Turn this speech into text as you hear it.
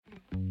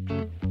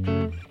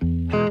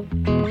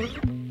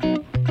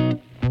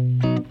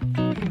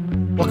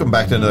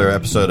Welcome back to another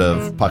episode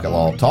of Pocket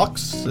Law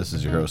Talks. This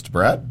is your host,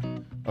 Brad.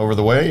 Over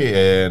the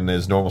way in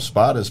his normal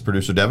spot is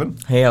producer Devin.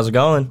 Hey, how's it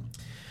going?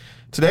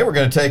 Today we're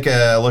going to take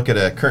a look at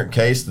a current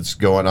case that's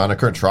going on, a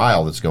current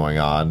trial that's going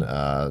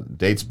on.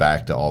 Dates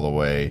back to all the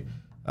way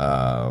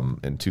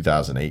in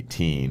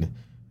 2018,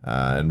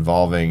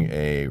 involving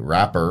a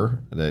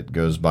rapper that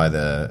goes by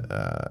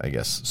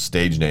the,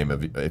 stage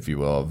name, if you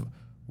will, of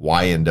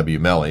YNW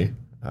Melly.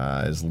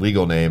 His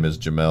legal name is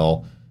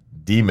Jamel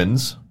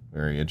Demons.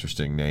 Very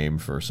interesting name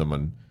for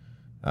someone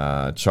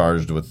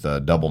charged with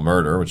double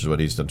murder, which is what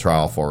he's on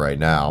trial for right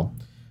now.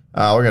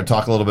 We're going to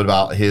talk a little bit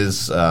about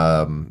his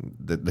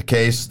the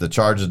case, the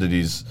charges that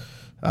he's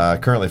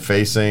currently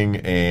facing,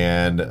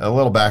 and a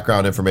little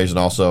background information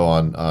also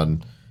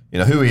on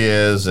who he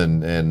is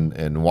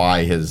and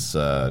why his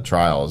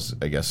trial is,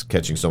 I guess,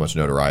 catching so much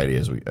notoriety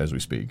as we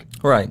speak.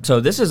 Right. So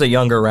this is a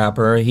younger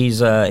rapper. He's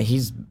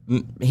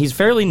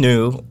fairly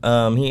new.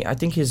 I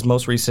think his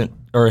most recent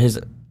or his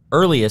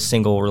earliest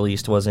single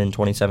released was in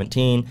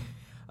 2017.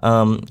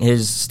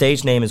 His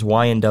stage name is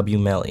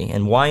YNW Melly,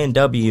 and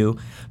YNW,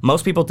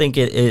 most people think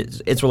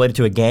it's related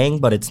to a gang,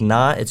 but it's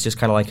not. It's just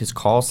kind of like his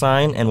call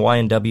sign, and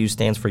YNW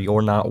stands for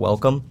You're Not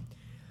Welcome.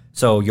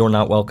 So You're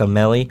Not Welcome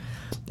Melly.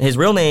 His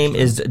real name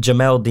is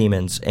Jamel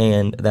Demons,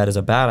 and that is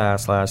a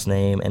badass last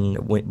name.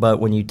 But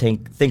when you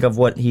think of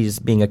what he's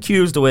being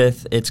accused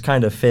with, it's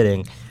kind of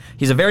fitting.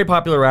 He's a very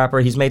popular rapper.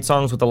 He's made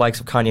songs with the likes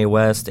of Kanye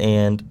West,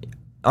 and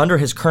under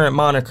his current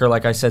moniker,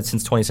 like I said,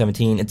 since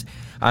 2017,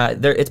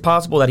 it's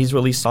possible that he's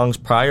released songs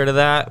prior to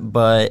that,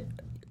 but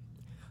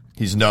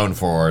he's known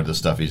for the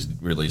stuff he's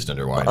released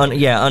under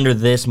YNW. Under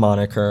this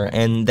moniker,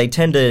 and they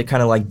tend to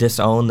kind of like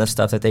disown the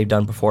stuff that they've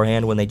done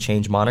beforehand when they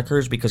change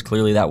monikers, because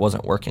clearly that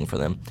wasn't working for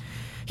them.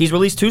 He's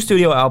released 2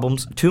 studio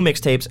albums, 2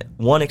 mixtapes,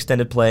 1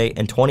 extended play,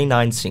 and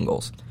 29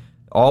 singles,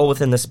 all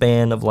within the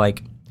span of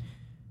like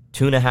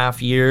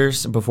 2.5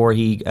 years before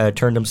he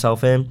turned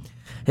himself in.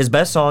 His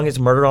best song is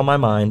Murder on My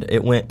Mind.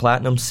 It went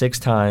platinum 6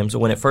 times.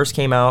 When it first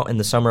came out in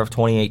the summer of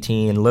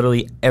 2018,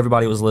 literally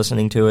everybody was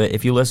listening to it.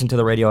 If you listened to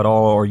the radio at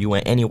all or you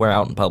went anywhere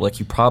out in public,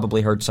 you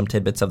probably heard some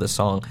tidbits of this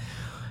song.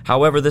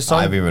 However, this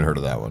song... I've even heard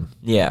of that one.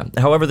 Yeah.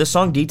 However, this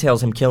song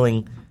details him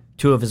killing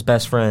 2 of his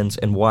best friends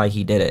and why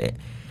he did it.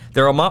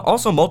 There are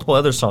also multiple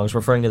other songs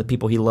referring to the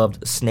people he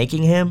loved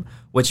snaking him,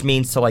 which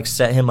means to like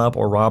set him up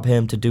or rob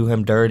him, to do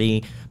him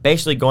dirty,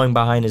 basically going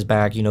behind his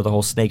back, the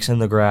whole snakes in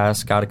the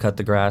grass, gotta cut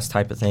the grass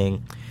type of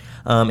thing.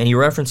 And he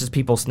references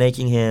people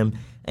snaking him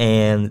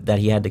and that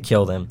he had to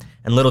kill them.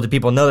 And little did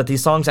people know that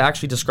these songs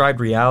actually described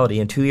reality,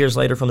 and 2 years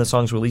later from the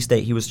song's release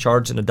date, he was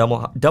charged in a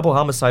double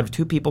homicide of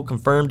 2 people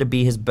confirmed to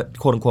be his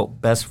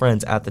quote-unquote best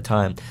friends at the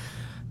time.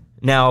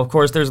 Now, of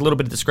course, there's a little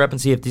bit of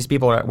discrepancy if these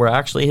people were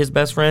actually his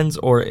best friends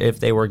or if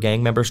they were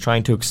gang members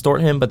trying to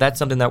extort him, but that's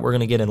something that we're going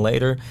to get in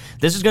later.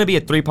 This is going to be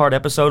a 3-part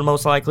episode,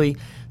 most likely,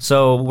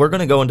 so we're going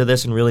to go into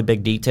this in really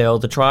big detail.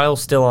 The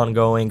trial's still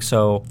ongoing,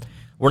 so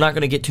we're not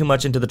going to get too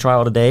much into the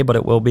trial today, but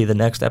it will be the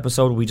next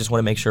episode. We just want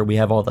to make sure we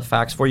have all the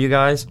facts for you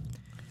guys.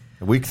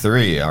 Week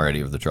 3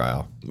 already of the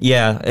trial.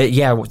 Yeah,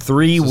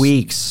 3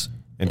 weeks.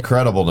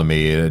 Incredible to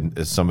me,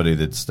 as somebody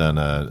that's done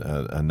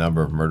a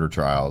number of murder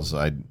trials.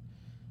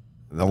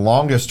 The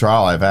longest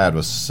trial I've had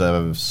was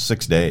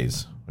 6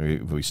 days.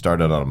 We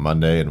started on a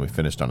Monday and we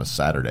finished on a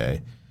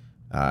Saturday.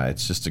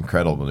 It's just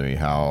incredible to me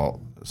how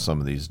some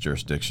of these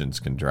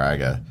jurisdictions can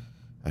drag a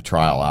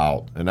trial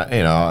out. And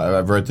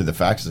I've read through the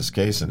facts of this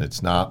case, and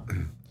it's not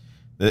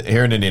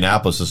here in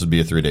Indianapolis. This would be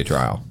a 3-day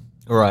trial,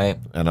 right?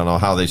 I don't know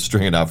how they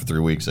string it out for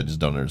 3 weeks. I just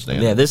don't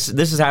understand. Yeah, this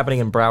is happening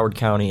in Broward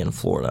County in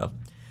Florida.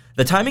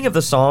 The timing of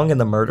the song and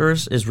the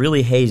murders is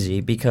really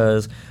hazy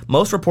because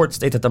most reports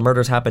state that the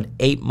murders happened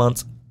 8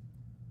 months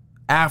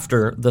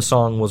after the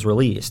song was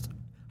released.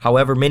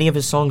 However, many of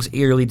his songs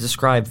eerily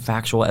describe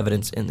factual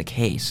evidence in the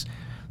case.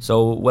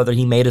 So whether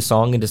he made a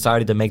song and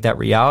decided to make that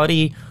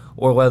reality,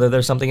 or whether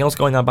there's something else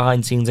going on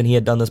behind scenes and he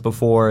had done this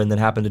before and then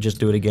happened to just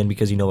do it again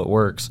because it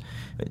works,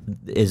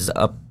 is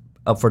up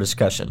for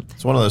discussion.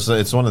 It's one of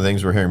the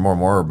things we're hearing more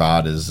and more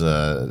about is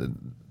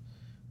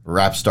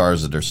rap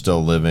stars that are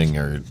still living,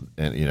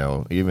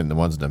 even the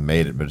ones that have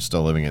made it but are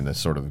still living in this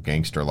sort of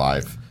gangster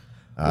life.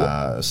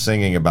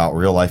 Singing about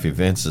real life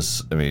events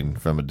is,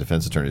 from a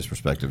defense attorney's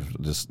perspective,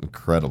 just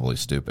incredibly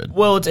stupid.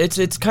 Well,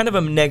 it's kind of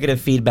a negative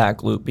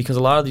feedback loop because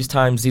a lot of these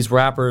times these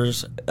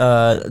rappers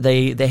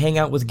they hang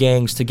out with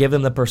gangs to give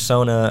them the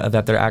persona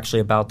that they're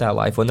actually about that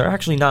life when they're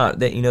actually not.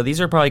 These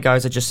are probably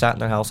guys that just sat in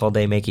their house all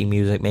day making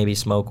music, maybe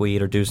smoke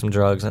weed or do some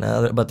drugs,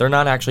 but they're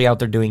not actually out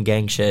there doing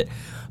gang shit.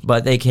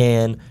 But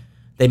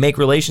they make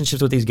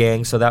relationships with these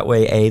gangs so that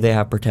way A, they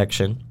have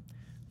protection,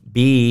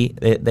 B,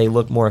 they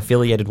look more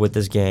affiliated with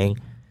this gang,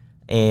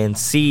 and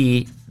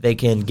C, they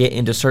can get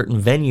into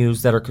certain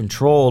venues that are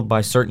controlled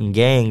by certain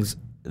gangs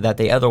that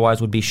they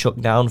otherwise would be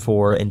shook down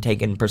for and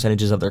taking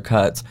percentages of their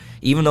cuts.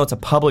 Even though it's a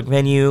public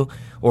venue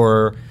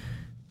or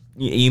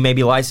You may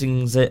be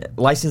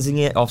licensing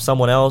it off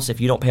someone else. If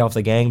you don't pay off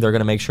the gang, they're going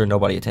to make sure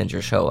nobody attends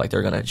your show. Like,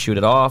 they're going to shoot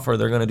it off, or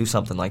they're going to do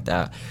something like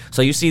that.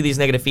 So you see these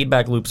negative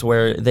feedback loops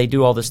where they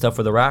do all this stuff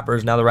for the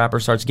rappers. Now the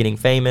rapper starts getting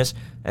famous,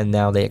 and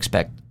now they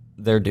expect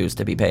their dues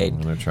to be paid.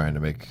 And they're trying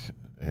to make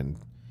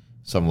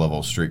some level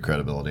of street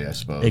credibility, I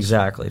suppose.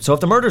 Exactly. So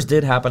if the murders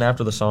did happen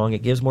after the song,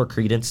 it gives more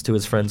credence to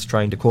his friends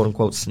trying to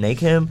quote-unquote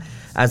snake him.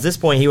 At this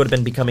point, he would have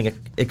been becoming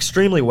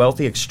extremely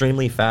wealthy,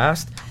 extremely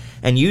fast.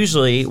 And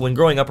usually, when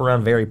growing up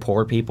around very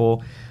poor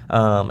people,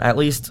 at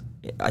least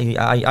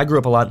I grew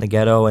up a lot in the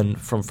ghetto, and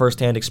from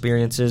firsthand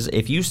experiences,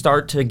 if you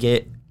start to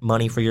get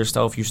money for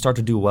yourself, you start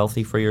to do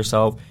wealthy for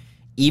yourself,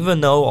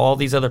 even though all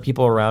these other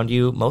people around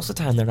you, most of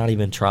the time they're not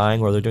even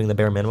trying or they're doing the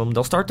bare minimum,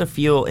 they'll start to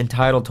feel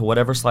entitled to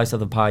whatever slice of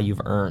the pie you've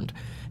earned.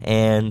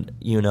 And,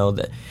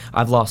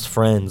 I've lost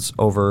friends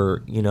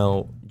over,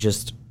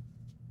 just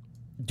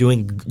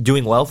doing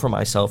well for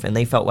myself, and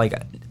they felt like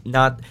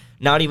not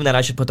even that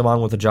I should put them on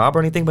with a job or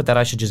anything, but that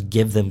I should just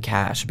give them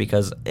cash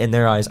because in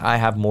their eyes I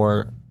have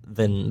more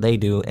than they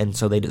do, and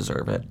so they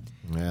deserve it.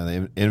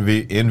 Yeah,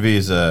 envy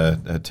is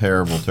a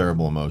terrible,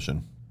 terrible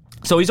emotion.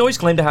 So he's always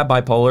claimed to have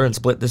bipolar and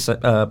split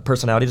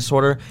personality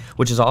disorder,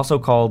 which is also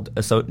called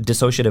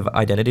dissociative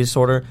identity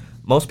disorder.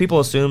 Most people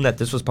assume that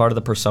this was part of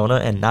the persona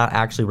and not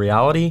actually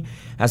reality,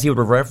 as he would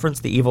reference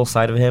the evil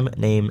side of him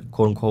named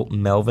quote-unquote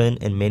Melvin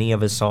in many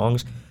of his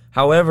songs.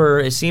 However,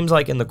 it seems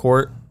like in the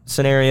court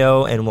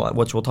scenario, and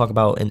which we'll talk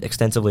about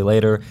extensively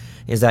later,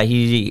 is that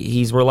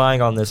he's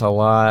relying on this a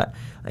lot.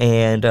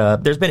 And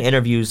there's been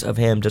interviews of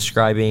him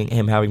describing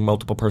him having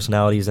multiple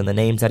personalities and the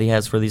names that he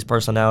has for these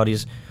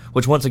personalities,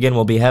 which once again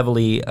will be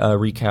heavily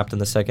recapped in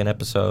the second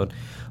episode.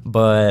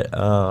 But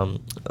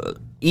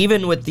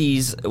even with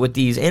these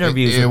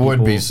interviews, it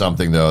would be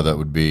something though that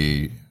would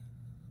be,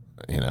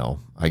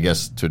 I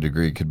guess to a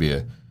degree could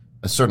be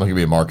certainly could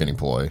be a marketing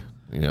ploy.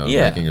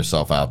 Making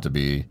yourself out to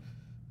be,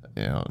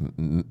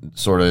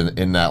 sort of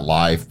in that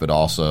life, but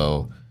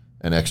also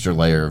an extra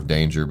layer of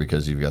danger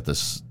because you've got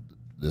this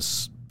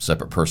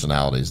separate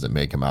personalities that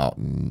make him out,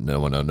 and no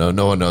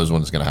one knows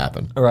when it's going to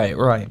happen.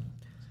 Right.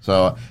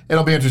 So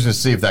it'll be interesting to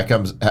see if that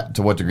comes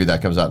to what degree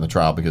that comes out in the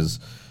trial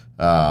because,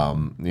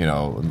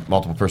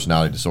 multiple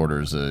personality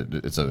disorders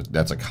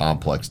that's a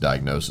complex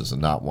diagnosis and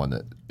not one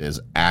that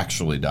is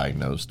actually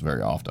diagnosed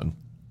very often.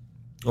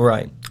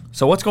 Right.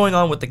 So what's going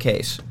on with the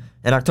case?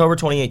 In October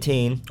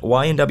 2018,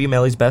 YNW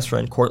Melly's best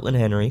friend, Cortland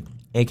Henry,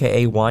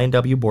 a.k.a.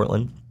 YNW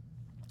Bortland,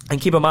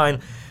 and keep in mind,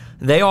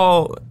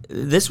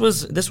 this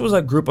was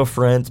a group of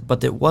friends,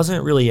 but it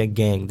wasn't really a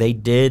gang. They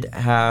did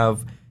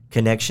have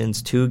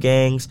connections to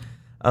gangs.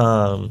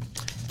 Can't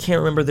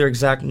remember their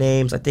exact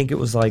names. I think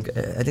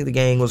the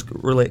gang was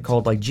really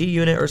called like G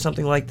Unit or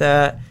something like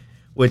that,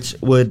 which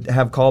would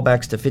have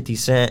callbacks to 50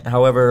 Cent.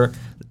 However,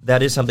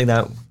 that is something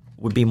that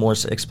would be more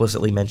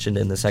explicitly mentioned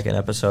in the second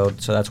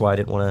episode, so that's why I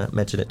didn't want to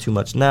mention it too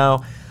much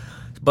now.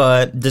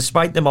 But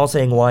despite them all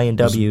saying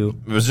YNW,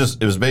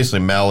 it was basically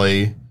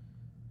Melly,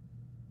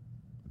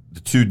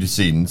 the two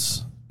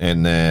decedents,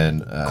 and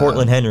then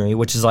Cortland Henry,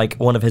 which is like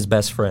one of his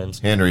best friends.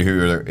 Henry,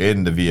 who are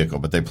in the vehicle,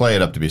 but they play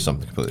it up to be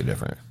something completely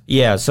different.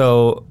 Yeah,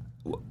 so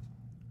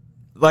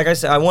like I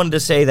said, I wanted to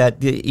say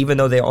that even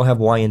though they all have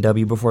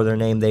YNW before their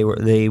name, they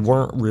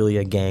weren't really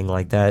a gang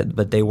like that,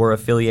 but they were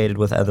affiliated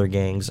with other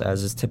gangs,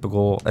 as is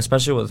typical,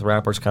 especially with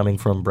rappers coming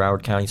from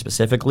Broward County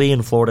specifically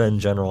and Florida in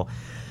general.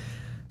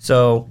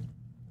 So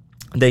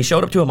they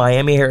showed up to a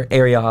Miami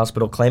area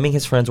hospital claiming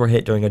his friends were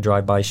hit during a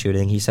drive-by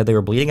shooting. He said they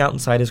were bleeding out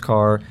inside his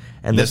car.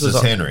 And this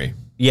is Henry.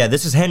 Yeah,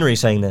 this is Henry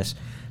saying this.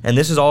 And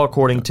this is all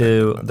according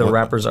to the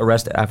rapper's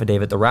arrest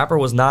affidavit. The rapper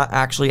was not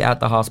actually at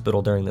the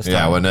hospital during this time.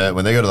 Yeah,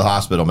 when they go to the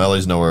hospital,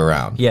 Melly's nowhere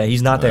around. Yeah,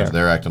 he's not there.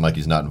 They're acting like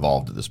he's not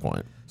involved at this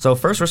point. So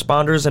first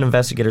responders and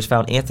investigators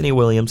found Anthony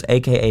Williams,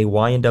 a.k.a.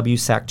 YNW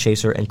Sack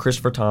Chaser, and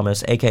Christopher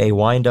Thomas, a.k.a.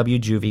 YNW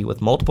Juvie,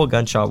 with multiple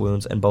gunshot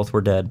wounds, and both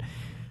were dead.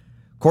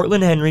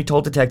 Cortland Henry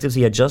told detectives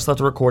he had just left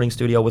a recording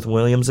studio with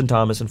Williams and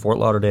Thomas in Fort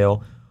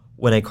Lauderdale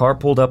when a car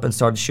pulled up and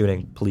started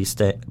shooting, police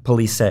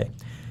say.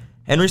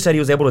 Henry said he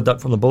was able to duck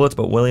from the bullets,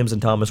 but Williams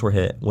and Thomas were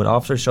hit. When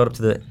officers showed up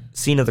to the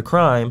scene of the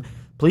crime,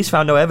 police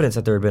found no evidence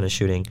that there had been a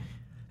shooting.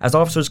 As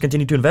officers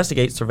continued to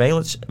investigate,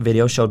 surveillance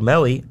video showed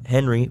Melly,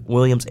 Henry,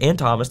 Williams, and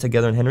Thomas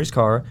together in Henry's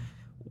car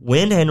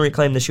when Henry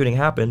claimed the shooting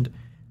happened,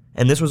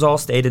 and this was all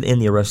stated in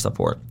the arrest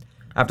report.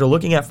 After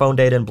looking at phone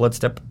data and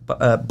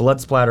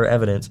blood splatter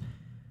evidence,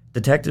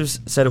 detectives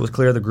said it was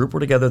clear the group were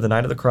together the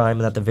night of the crime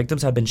and that the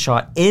victims had been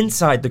shot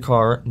inside the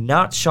car,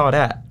 not shot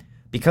at.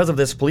 Because of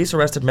this, police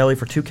arrested Melly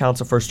for 2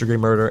 counts of first-degree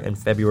murder in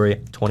February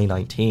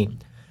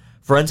 2019.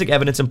 Forensic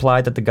evidence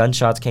implied that the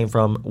gunshots came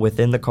from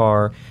within the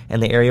car,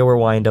 and the area where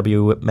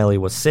YNW Melly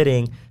was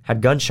sitting had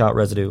gunshot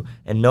residue,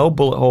 and no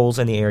bullet holes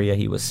in the area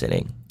he was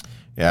sitting.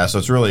 Yeah, so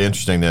it's really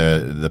interesting.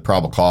 The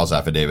probable cause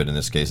affidavit in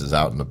this case is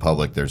out in the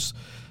public. There's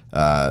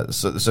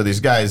so these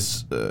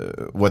guys,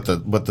 what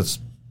the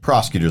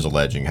prosecutor's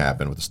alleging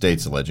happened, what the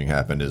state's alleging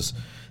happened is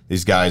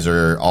these guys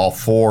are all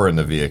 4 in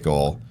the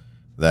vehicle.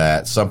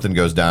 that something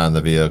goes down in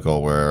the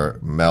vehicle where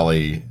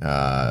Melly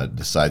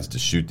decides to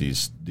shoot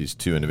these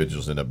two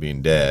individuals, end up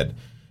being dead.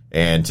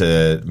 And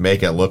to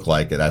make it look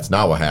like that's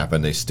not what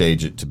happened, they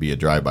stage it to be a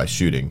drive-by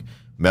shooting.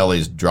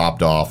 Melly's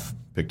dropped off,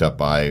 picked up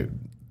by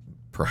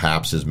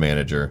perhaps his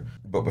manager.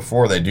 But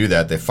before they do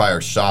that, they fire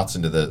shots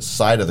into the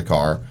side of the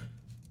car.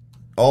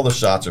 All the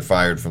shots are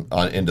fired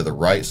into the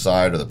right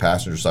side or the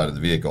passenger side of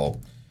the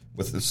vehicle,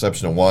 with the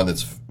exception of one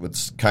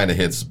that's kind of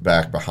hits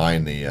back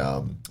behind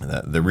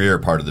the rear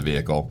part of the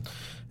vehicle.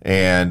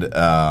 And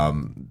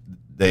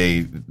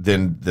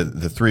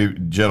the three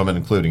gentlemen,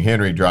 including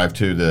Henry, drive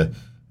to the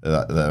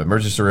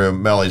emergency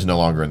room. Melly's no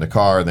longer in the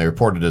car, and they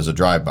report it as a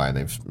drive-by, and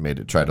they've made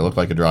it try to look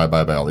like a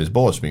drive-by by all these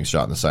bullets being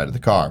shot in the side of the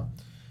car.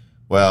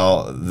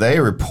 Well, they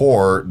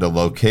report the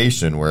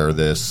location where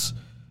this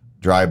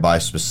drive-by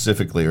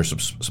specifically or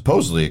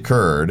supposedly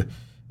occurred,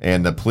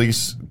 and the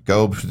police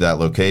go to that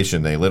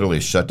location. They literally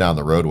shut down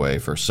the roadway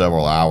for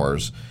several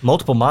hours.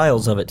 Multiple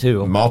miles of it,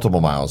 too.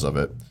 Multiple miles of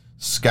it.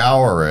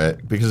 Scour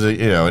it, because,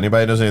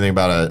 anybody knows anything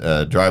about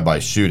a drive-by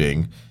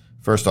shooting,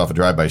 first off, a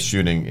drive-by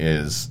shooting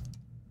is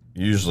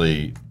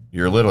usually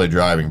you're literally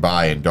driving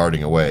by and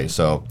darting away.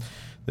 So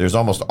there's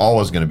almost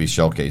always going to be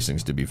shell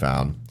casings to be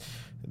found.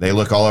 They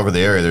look all over the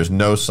area. There's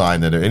no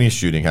sign that any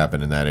shooting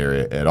happened in that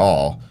area at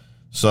all.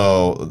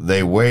 So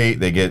they wait.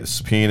 They get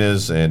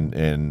subpoenas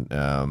and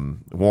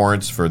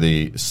warrants for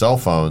the cell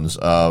phones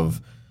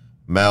of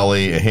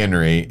Melly and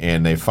Henry,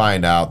 and they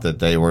find out that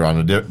they were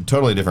on a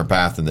totally different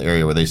path in the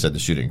area where they said the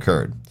shooting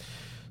occurred.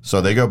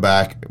 So they go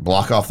back,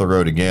 block off the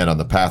road again on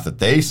the path that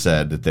they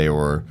said that they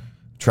were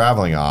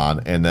traveling on,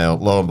 and then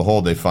lo and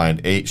behold, they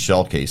find 8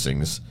 shell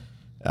casings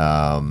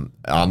on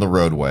the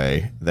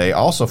roadway. They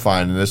also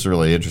find, and this is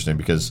really interesting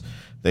because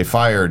they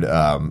fired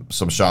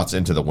some shots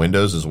into the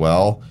windows as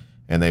well,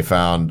 and they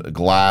found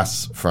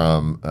glass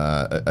from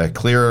a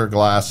clearer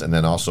glass and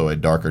then also a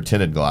darker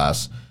tinted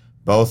glass,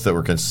 both that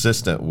were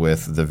consistent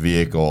with the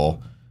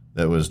vehicle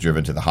that was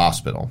driven to the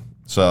hospital.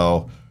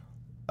 So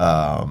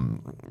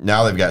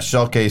now they've got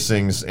shell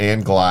casings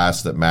and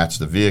glass that match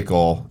the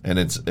vehicle, and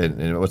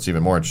and what's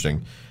even more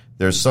interesting,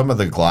 there's some of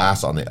the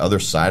glass on the other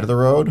side of the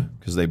road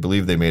because they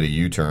believe they made a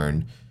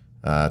U-turn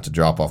to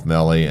drop off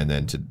Melly and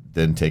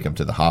then take him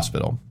to the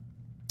hospital.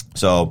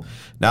 So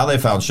now they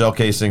found shell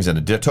casings in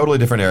a totally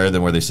different area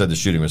than where they said the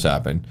shooting was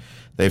happening.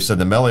 They've said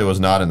the Melly was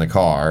not in the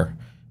car,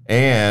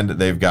 and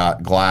they've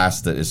got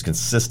glass that is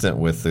consistent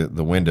with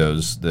the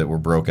windows that were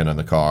broken on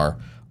the car,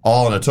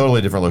 all in a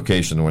totally different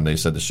location than when they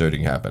said the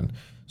shooting happened.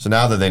 So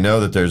now that they know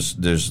that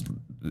there's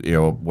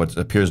what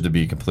appears to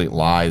be complete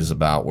lies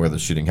about where the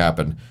shooting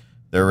happened,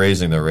 they're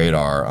raising their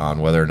radar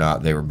on whether or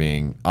not they were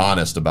being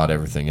honest about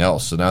everything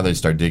else. So now they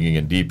start digging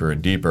in deeper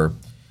and deeper.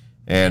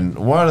 And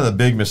one of the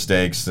big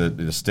mistakes that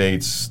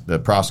the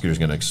prosecutor's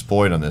going to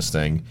exploit on this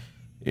thing,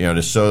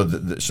 to show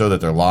that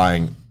they're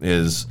lying,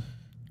 is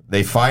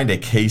they find a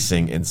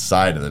casing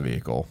inside of the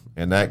vehicle,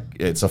 and that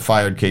it's a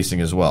fired casing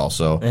as well.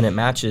 So and it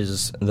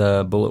matches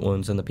the bullet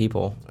wounds in the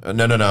people.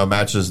 No, it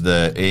matches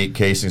the 8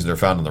 casings that are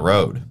found on the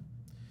road.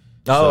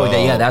 Oh,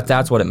 so yeah,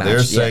 that's what it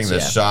matches. They're saying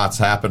the shots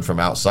happened from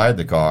outside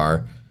the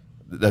car.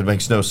 That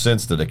makes no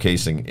sense that a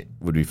casing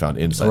would be found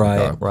inside the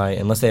car. Right,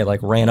 unless they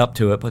ran up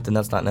to it, but then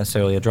that's not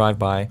necessarily a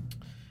drive-by.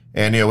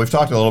 And, we've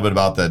talked a little bit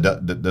about the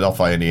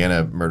Delphi,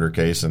 Indiana murder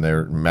case, and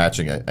they're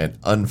matching an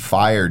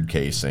unfired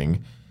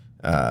casing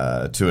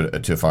to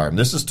a firearm.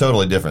 This is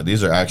totally different.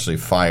 These are actually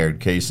fired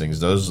casings.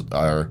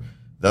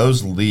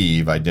 Those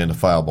leave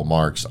identifiable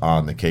marks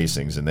on the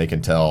casings, and they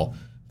can tell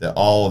that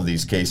all of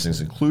these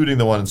casings, including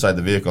the one inside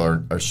the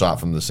vehicle, are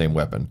shot from the same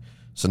weapon.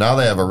 So now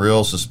they have a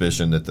real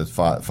suspicion that the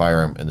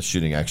firearm and the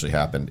shooting actually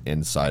happened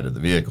inside of the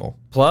vehicle.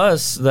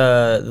 Plus,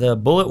 the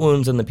bullet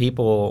wounds in the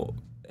people,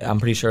 I'm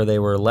pretty sure they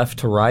were left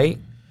to right.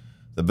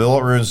 The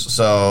bullet wounds,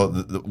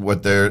 so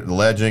what they're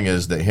alleging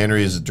is that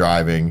Henry is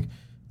driving.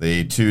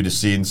 The 2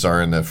 decedents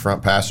are in the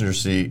front passenger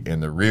seat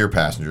and the rear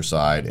passenger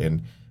side,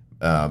 and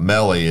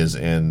Melly is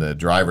in the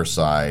driver's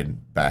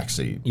side back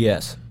seat.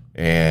 Yes.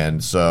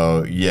 And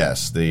so,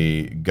 yes,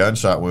 the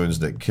gunshot wounds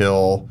that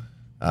kill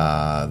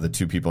the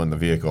 2 people in the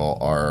vehicle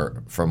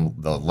are from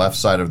the left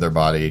side of their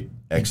body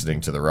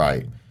exiting to the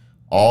right.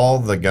 All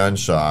the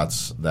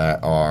gunshots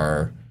that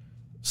are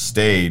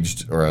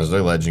staged, or as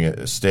they're alleging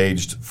it,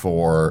 staged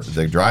for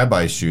the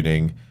drive-by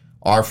shooting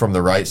are from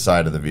the right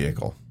side of the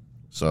vehicle.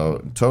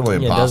 So totally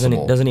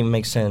impossible. It doesn't even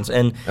make sense.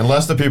 And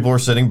unless the people were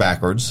sitting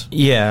backwards.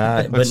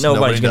 Yeah, but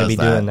nobody's going to be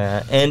doing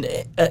that. And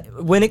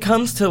when it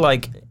comes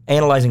to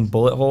analyzing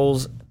bullet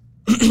holes,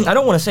 I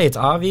don't want to say it's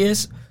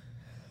obvious,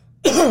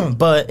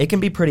 but it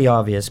can be pretty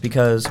obvious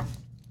because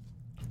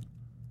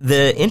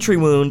the entry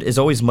wound is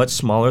always much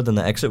smaller than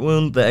the exit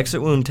wound. The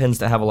exit wound tends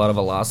to have a lot of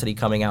velocity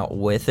coming out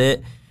with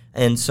it,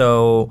 and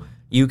so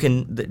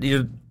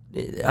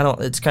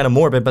it's kind of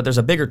morbid, but there's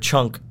a bigger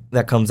chunk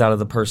that comes out of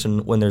the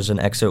person when there's an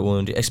exit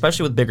wound,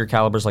 especially with bigger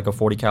calibers like a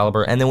 .40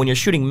 caliber. And then when you're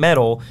shooting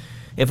metal,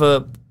 if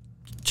a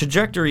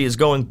trajectory is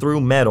going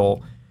through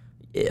metal,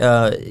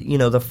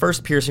 the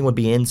first piercing would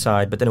be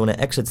inside, but then when it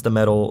exits the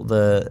metal,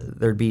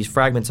 there'd be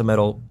fragments of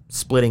metal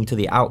splitting to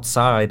the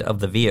outside of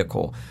the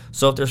vehicle.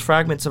 So if there's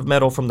fragments of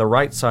metal from the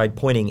right side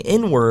pointing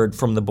inward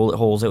from the bullet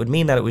holes, it would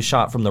mean that it was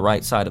shot from the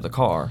right side of the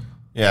car.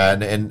 Yeah,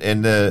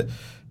 and the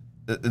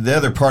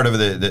other part of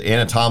it, the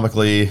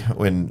anatomically,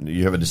 when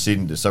you have a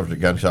decedent that suffered a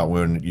gunshot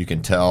wound, you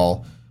can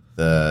tell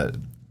the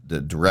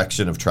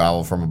direction of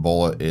travel from a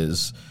bullet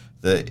is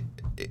the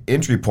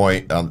entry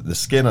point. The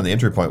skin on the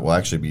entry point will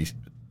actually be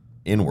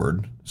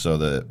inward, so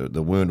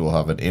the wound will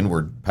have an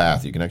inward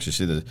path. You can actually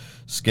see the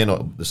skin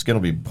will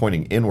be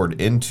pointing inward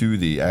into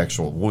the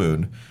actual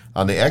wound.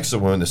 On the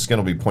exit wound, the skin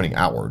will be pointing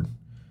outward.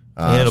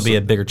 And it'll be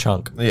a bigger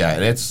chunk. Yeah,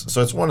 and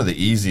it's one of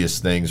the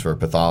easiest things for a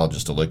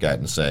pathologist to look at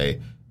and say,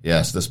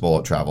 yes, this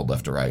bullet traveled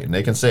left to right, and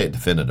they can say it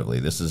definitively.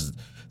 This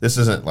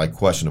isn't like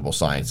questionable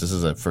science. This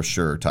is a for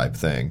sure type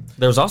thing.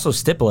 There's also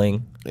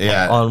stippling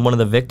on one of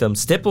the victims.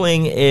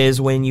 Stippling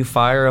is when you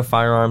fire a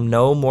firearm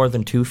no more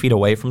than 2 feet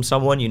away from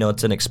someone.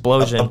 It's an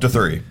explosion. Up to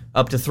 3.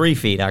 Up to 3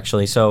 feet,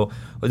 actually. So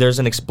there's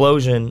an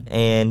explosion,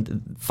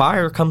 and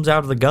fire comes out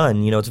of the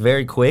gun. It's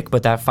very quick,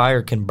 but that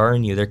fire can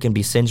burn you. There can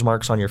be singe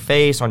marks on your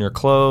face, on your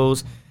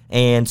clothes,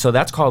 and so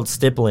that's called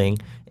stippling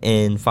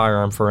in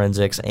firearm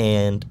forensics,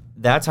 and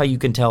that's how you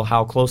can tell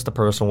how close the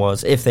person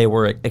was if they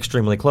were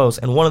extremely close.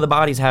 And one of the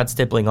bodies had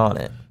stippling on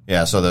it.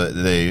 Yeah, so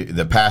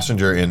the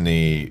passenger in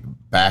the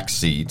back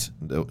seat,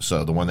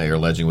 so the one that you're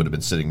alleging would have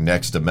been sitting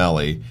next to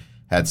Melly,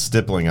 had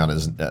stippling on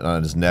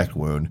his neck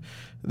wound.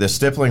 The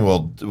stippling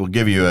will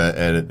give you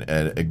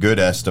a good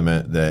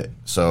estimate that,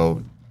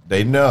 so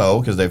they know,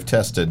 because they've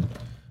tested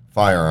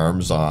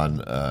firearms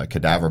on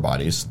cadaver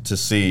bodies, to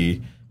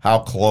see how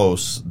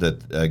close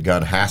that a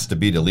gun has to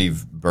be to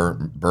leave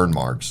burn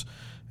marks.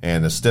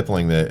 And the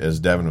stippling, that, as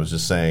Devin was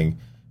just saying,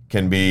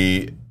 can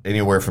be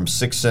anywhere from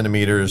 6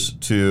 inches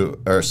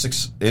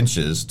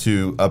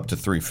to up to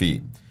 3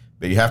 feet.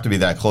 But you have to be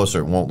that close or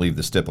it won't leave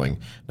the stippling.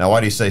 Now, why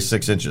do you say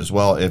 6 inches?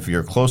 Well, if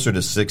you're closer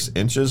to 6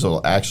 inches,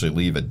 it'll actually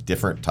leave a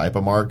different type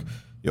of mark.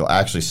 You'll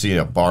actually see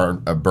a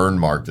burn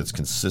mark that's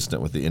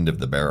consistent with the end of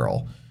the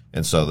barrel.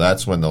 And so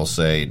that's when they'll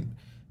say,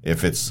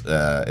 if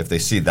they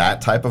see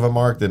that type of a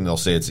mark, then they'll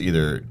say it's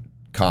either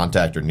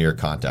contact or near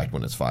contact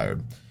when it's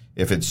fired.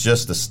 If it's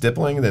just the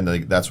stippling,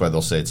 then that's why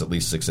they'll say it's at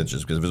least 6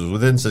 inches. Because if it was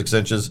within 6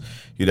 inches,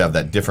 you'd have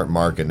that different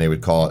mark, and they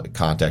would call it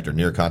contact or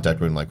near contact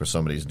wound, like where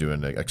somebody's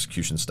doing the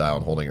execution style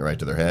and holding it right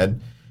to their head.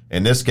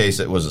 In this case,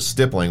 it was a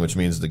stippling, which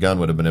means the gun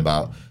would have been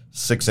about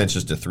 6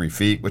 inches to 3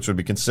 feet, which would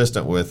be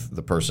consistent with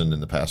the person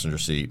in the passenger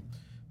seat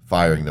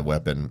firing the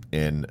weapon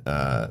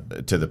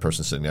to the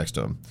person sitting next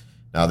to him.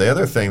 Now, the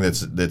other thing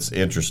that's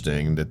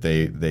interesting that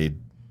they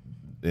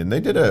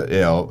did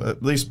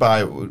at least by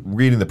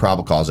reading the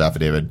probable cause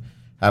affidavit.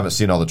 Haven't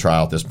seen all the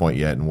trial at this point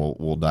yet, and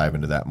we'll dive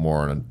into that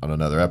more on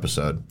another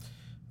episode.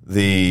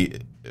 The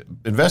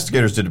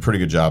investigators did a pretty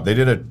good job. They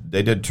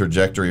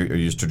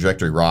used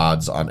trajectory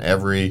rods on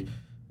every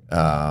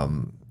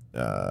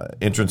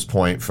entrance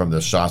point from the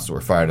shots that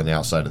were fired on the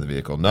outside of the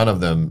vehicle. None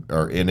of them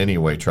are in any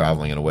way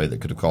traveling in a way that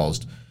could have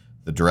caused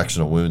the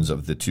directional wounds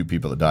of the 2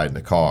 people that died in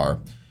the car.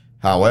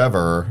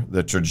 However,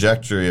 the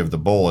trajectory of the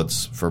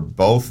bullets for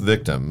both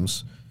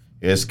victims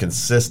is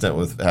consistent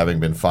with having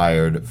been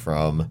fired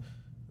from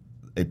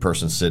a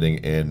person sitting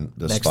in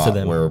the next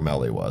spot where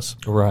Melly was.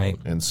 Right.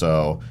 And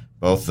so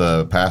both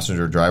the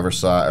passenger driver's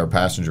side, or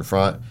passenger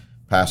front,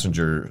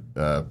 passenger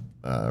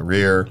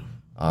rear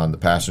on the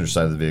passenger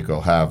side of the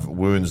vehicle have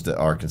wounds that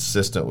are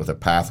consistent with a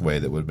pathway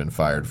that would have been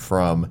fired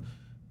from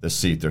the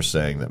seat they're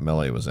saying that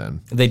Melly was in.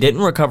 They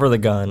didn't recover the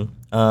gun,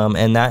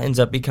 and that ends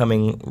up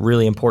becoming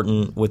really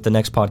important with the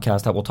next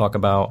podcast that we'll talk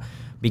about,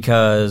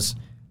 because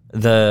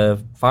the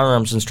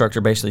firearms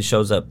instructor basically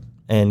shows up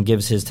and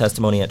gives his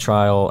testimony at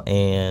trial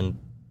and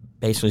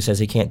basically says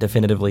he can't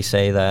definitively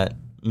say that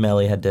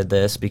Melly had did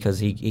this because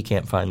he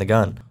can't find the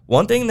gun.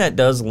 One thing that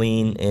does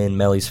lean in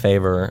Melly's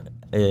favor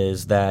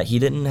is that he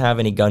didn't have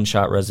any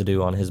gunshot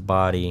residue on his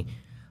body.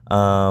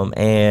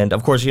 And,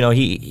 of course,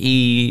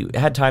 he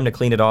had time to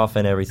clean it off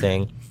and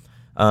everything.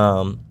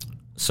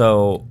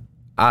 So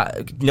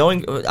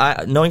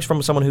knowing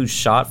from someone who's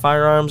shot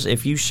firearms,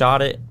 if you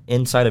shot it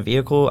inside a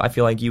vehicle, I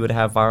feel like you would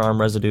have firearm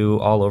residue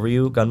all over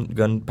you,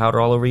 gunpowder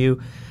all over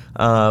you.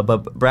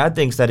 But Brad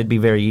thinks that it'd be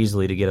very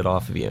easily to get it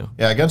off of you.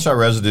 Yeah, gunshot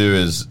residue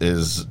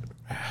is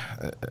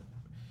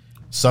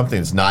something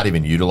that's not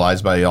even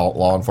utilized by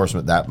law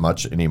enforcement that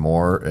much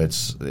anymore.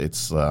 It's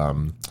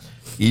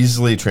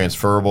easily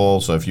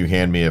transferable. So if you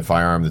hand me a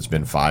firearm that's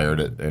been fired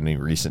at any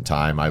recent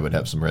time, I would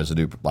have some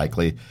residue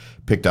likely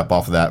picked up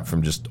off of that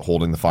from just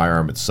holding the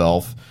firearm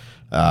itself.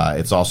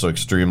 It's also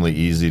extremely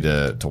easy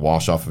to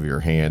wash off of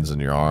your hands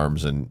and your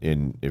arms,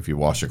 and if you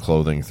wash your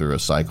clothing through a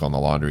cycle in the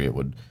laundry, it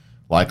would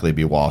likely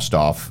be washed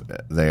off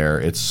there.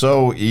 It's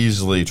so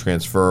easily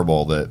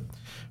transferable that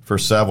for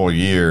several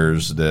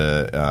years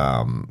the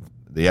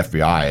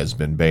FBI has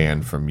been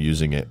banned from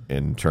using it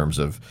in terms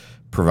of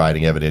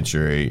providing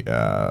evidentiary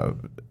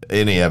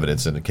any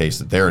evidence in a case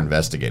that they're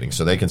investigating.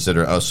 So they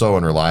consider it so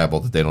unreliable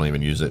that they don't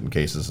even use it in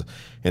cases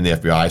in the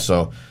FBI.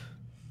 So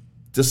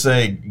to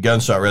say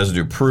gunshot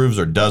residue proves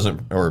or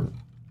doesn't or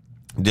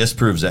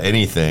disproves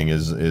anything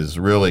is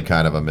really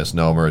kind of a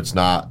misnomer. It's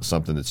not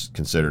something that's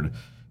considered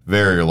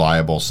very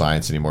reliable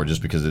science anymore,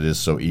 just because it is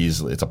so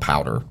easily. It's a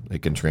powder.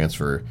 It can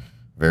transfer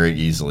very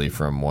easily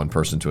from one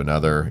person to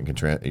another. It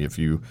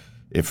can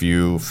if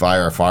you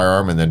fire a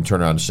firearm and then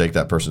turn around and shake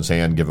that person's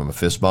hand, give them a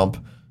fist bump,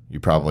 you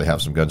probably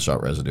have some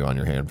gunshot residue on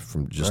your hand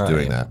from just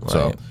doing that. Right.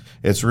 So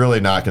it's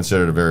really not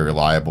considered a very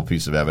reliable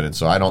piece of evidence.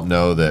 So I don't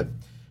know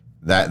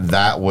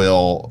that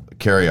will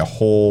carry a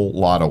whole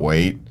lot of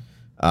weight.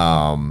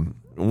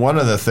 One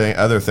of the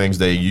other things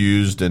they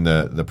used in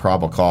the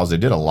probable cause, they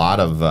did a lot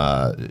of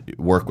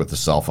work with the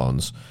cell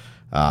phones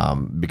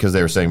because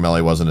they were saying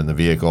Melly wasn't in the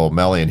vehicle.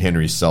 Melly and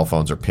Henry's cell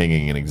phones are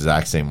pinging in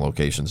exact same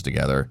locations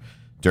together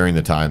during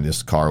the time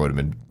this car would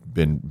have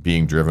been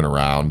being driven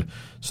around.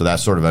 So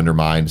that sort of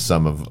undermined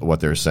some of what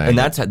they're saying. And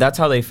that's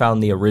how they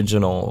found the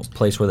original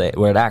place where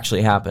it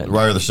actually happened.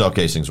 Right where the shell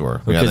casings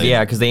were.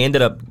 Because they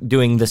ended up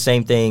doing the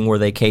same thing where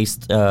they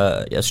cased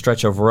a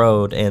stretch of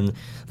road, and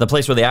the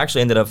place where they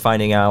actually ended up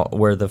finding out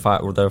where the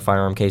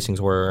firearm casings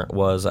were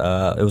was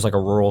it was like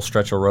a rural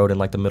stretch of road in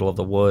like the middle of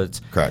the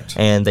woods. Correct.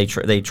 And they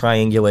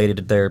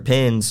triangulated their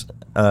pins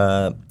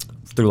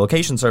through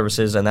location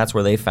services, and that's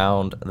where they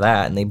found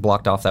that, and they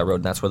blocked off that road,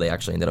 and that's where they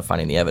actually ended up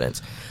finding the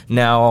evidence.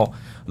 Now,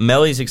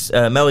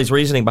 Melly's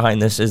reasoning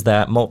behind this is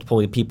that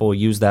multiple people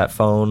used that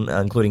phone,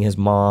 including his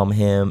mom,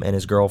 him, and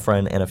his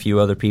girlfriend, and a few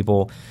other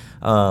people.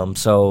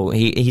 So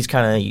he's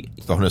kind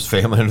of throwing his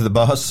family under the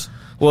bus.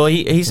 Well,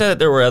 he said that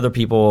there were other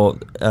people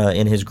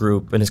in his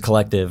group, in his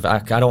collective. I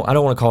don't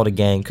want to call it a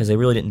gang because they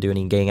really didn't do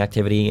any gang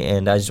activity.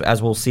 And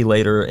as we'll see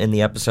later in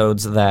the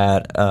episodes,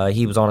 that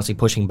he was honestly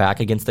pushing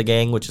back against the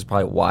gang, which is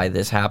probably why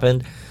this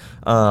happened.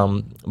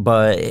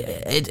 But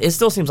it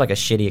still seems like a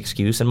shitty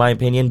excuse in my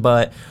opinion.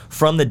 But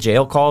from the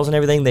jail calls and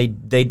everything,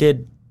 they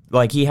did,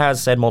 like he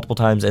has said multiple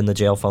times in the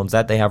jail phones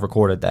that they have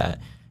recorded that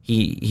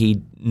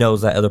he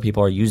knows that other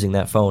people are using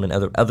that phone, and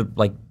other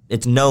like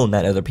it's known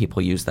that other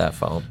people use that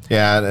phone.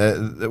 Yeah,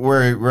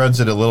 where he runs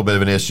into a little bit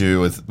of an issue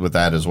with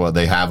that as well.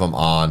 They have him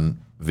on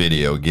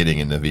video getting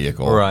in the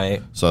vehicle,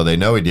 right? So they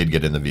know he did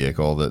get in the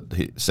vehicle.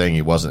 That saying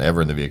he wasn't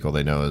ever in the vehicle,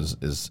 they know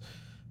is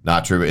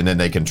not true. And then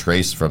they can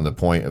trace from the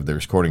point of the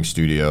recording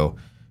studio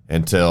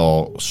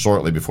until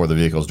shortly before the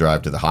vehicles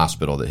drive to the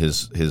hospital that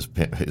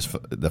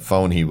the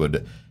phone he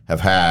would have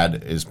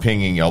had is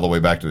pinging all the way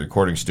back to the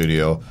recording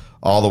studio,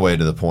 all the way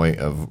to the point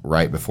of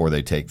right before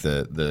they take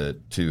the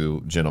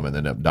two gentlemen that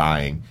end up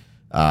dying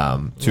to the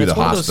hospital. It's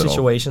one of those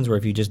situations where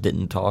if you just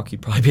didn't talk,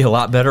 you'd probably be a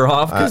lot better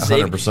off.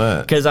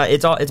 100%. Because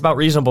it's about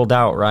reasonable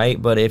doubt,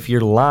 right? But if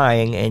you're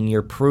lying and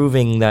you're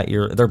proving that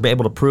they're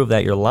able to prove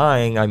that you're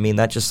lying, I mean,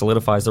 that just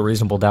solidifies the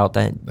reasonable doubt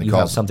that you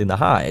have something to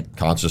hide.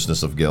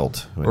 Consciousness of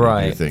guilt. When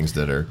right. You do things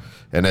that are,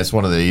 and that's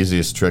one of the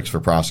easiest tricks for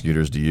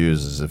prosecutors to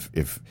use is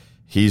if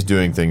he's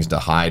doing things to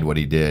hide what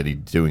he did, he's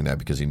doing that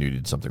because he knew he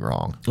did something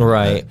wrong.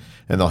 Right.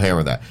 And they'll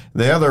hammer that.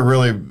 The other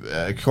really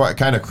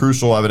kind of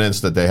crucial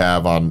evidence that they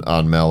have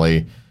on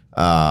Melly,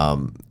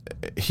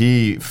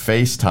 he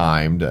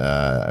FaceTimed,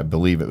 I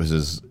believe it was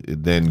his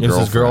then girlfriend. It was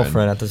his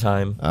girlfriend at the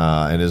time.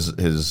 And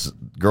his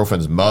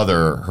girlfriend's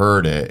mother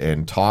heard it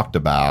and talked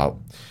about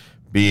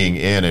being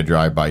in a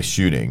drive-by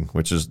shooting,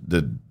 which is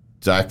the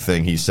exact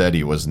thing he said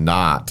he was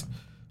not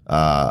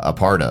a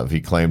part of. He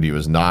claimed he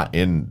was not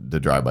in the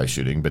drive-by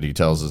shooting, but he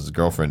tells his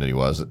girlfriend that he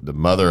was. The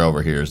mother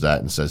overhears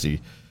that and says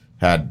he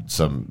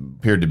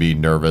appeared to be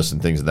nervous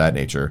and things of that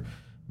nature.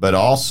 But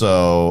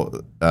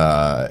also,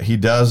 he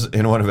does,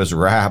 in one of his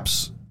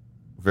raps,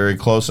 very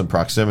close in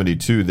proximity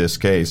to this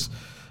case,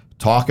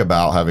 talk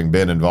about having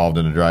been involved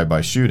in a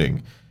drive-by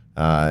shooting.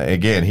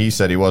 Again, he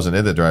said he wasn't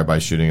in the drive-by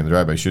shooting, and the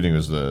drive-by shooting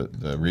was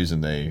the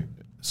reason they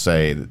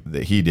say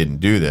that he didn't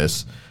do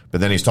this. But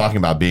then he's talking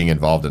about being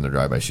involved in the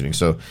drive-by shooting.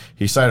 So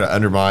he kind of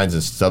undermines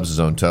and stubs his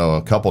own toe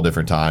a couple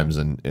different times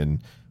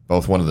in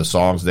both one of the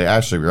songs. They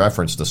actually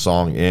referenced the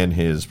song in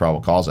his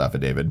probable cause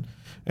affidavit,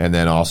 and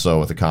then also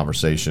with a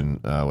conversation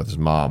with his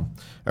mom,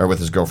 or with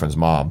his girlfriend's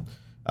mom.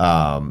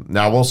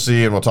 Now we'll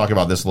see, and we'll talk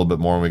about this a little bit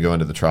more when we go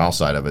into the trial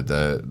side of it.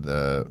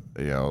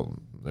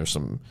 There's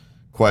some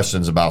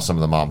questions about some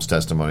of the mom's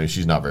testimony.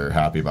 She's not very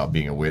happy about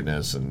being a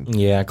witness, and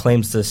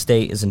claims the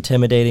state is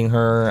intimidating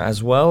her,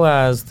 as well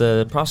as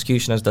the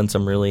prosecution has done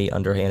some really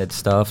underhanded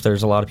stuff.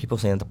 There's a lot of people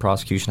saying that the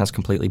prosecution has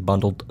completely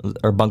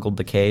bungled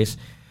the case,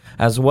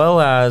 as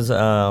well as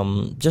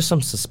just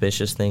some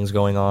suspicious things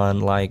going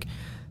on, like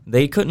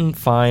they couldn't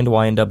find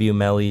YNW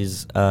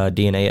Melly's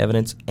DNA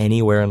evidence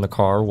anywhere in the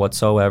car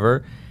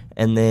whatsoever.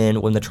 And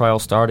then when the trial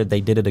started,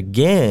 they did it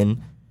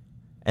again,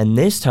 and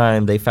this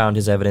time they found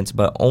his evidence,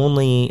 but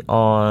only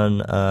on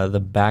the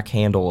back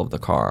handle of the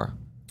car.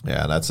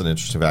 Yeah, that's an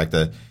interesting fact.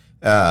 That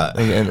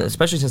and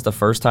especially since the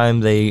first time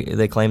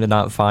they claimed to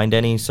not find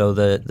any, so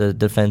the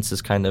defense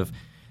is kind of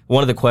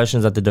one of the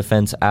questions that the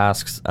defense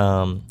asks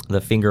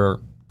the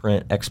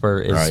fingerprint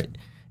expert is. Right.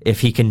 If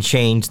he can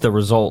change the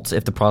results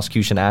if the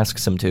prosecution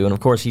asks him to. And, of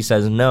course, he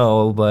says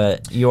no,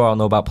 but you all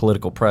know about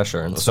political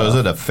pressure and so stuff. Is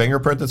it a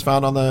fingerprint that's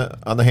found on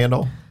the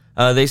handle?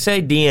 They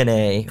say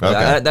DNA.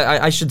 Okay.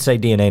 I should say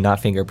DNA, not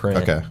fingerprint.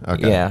 Okay.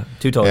 Yeah,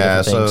 two totally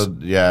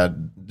different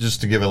things.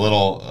 Just to give a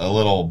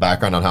little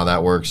background on how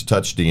that works,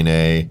 touch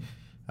DNA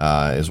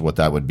is what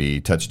that would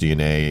be. Touch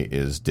DNA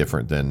is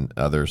different than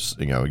others.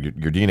 Your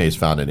DNA is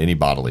found in any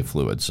bodily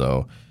fluid.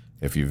 So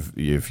if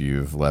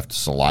you've left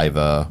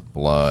saliva,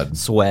 blood,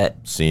 sweat,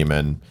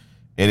 semen,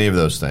 any of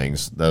those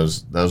things,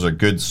 those are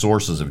good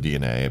sources of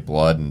DNA.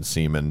 Blood and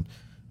semen.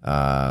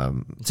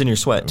 It's in your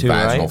sweat too,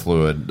 vaginal right?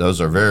 fluid.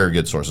 Those are very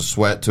good sources.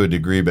 Sweat to a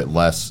degree, but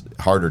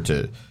harder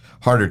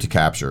to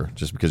capture,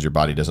 just because your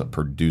body doesn't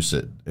produce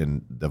it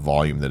in the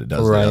volume that it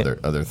does the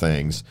other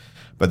things.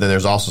 But then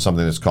there's also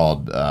something that's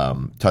called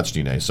touch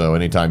DNA. So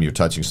anytime you're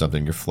touching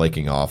something, you're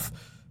flaking off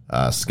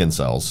skin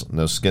cells, and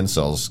those skin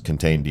cells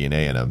contain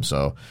DNA in them.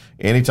 So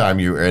anytime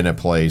you're in a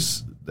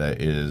place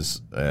that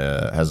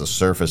has a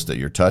surface that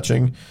you're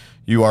touching,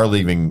 you are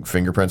leaving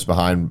fingerprints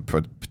behind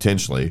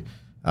potentially.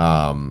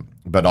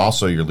 But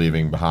also you're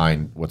leaving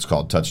behind what's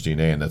called touch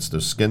DNA, and that's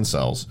those skin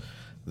cells.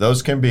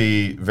 Those can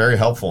be very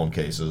helpful in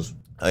cases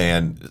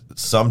and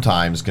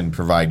sometimes can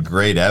provide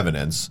great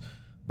evidence.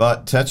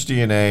 But touch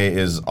DNA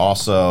is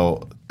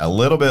also a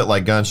little bit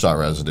like gunshot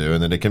residue,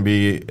 and that it can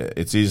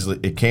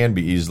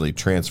be easily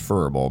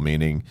transferable.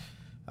 Meaning,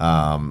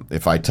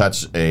 if I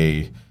touch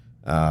an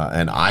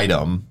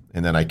item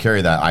and then I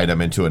carry that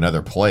item into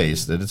another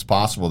place, that it's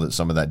possible that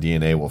some of that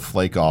DNA will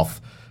flake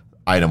off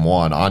item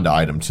 1 onto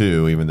item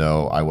 2, even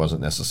though I wasn't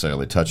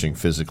necessarily touching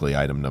physically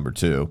item number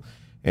 2.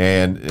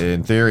 And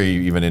in theory,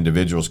 even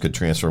individuals could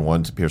transfer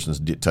one person's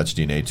touch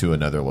DNA to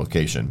another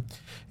location.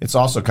 It's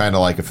also kind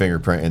of like a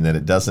fingerprint in that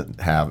it doesn't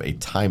have a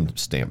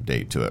timestamp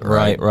date to it,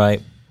 right?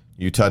 Right.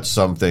 You touch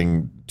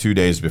something 2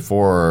 days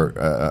before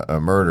a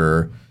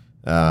murder,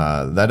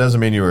 that doesn't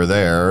mean you were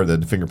there.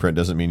 The fingerprint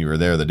doesn't mean you were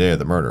there the day of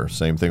the murder.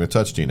 Same thing with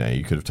touch DNA.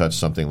 You could have touched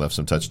something, left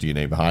some touch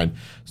DNA behind.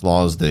 As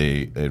long as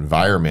the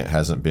environment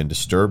hasn't been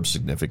disturbed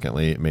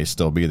significantly, it may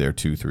still be there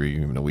 2, 3,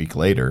 even a week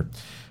later.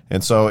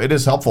 And so it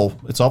is helpful.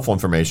 It's helpful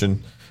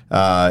information.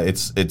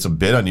 It's a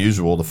bit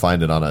unusual to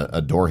find it on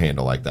a door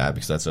handle like that,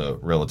 because that's a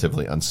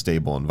relatively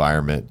unstable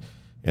environment,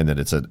 and that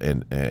it's a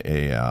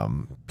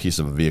piece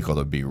of a vehicle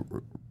that would be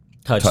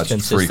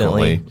touched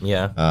frequently.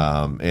 Yeah.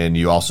 And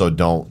you also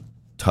don't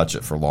touch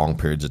it for long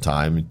periods of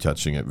time. You're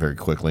touching it very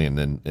quickly and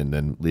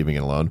then leaving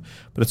it alone.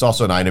 But it's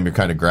also an item you're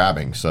kind of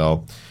grabbing.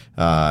 So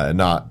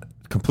not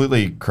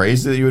completely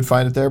crazy that you would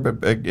find it there,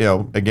 but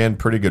again,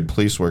 pretty good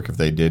police work if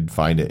they did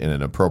find it in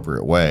an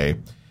appropriate way.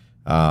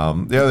 The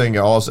other thing,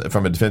 also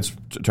from a defense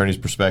attorney's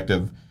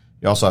perspective,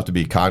 you also have to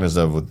be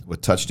cognizant of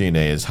with touch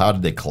DNA is how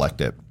did they collect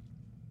it.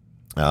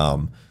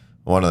 One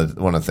of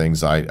the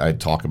things I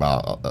talk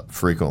about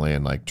frequently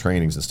in like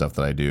trainings and stuff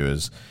that I do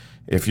is,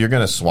 if you're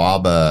going to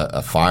swab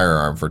a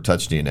firearm for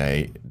touch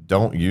DNA,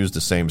 don't use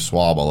the same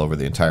swab all over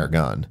the entire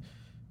gun,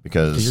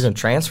 because you're going to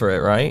transfer it,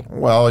 right?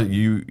 Well,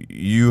 you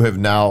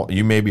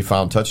may be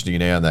found touch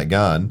DNA on that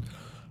gun,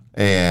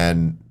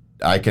 and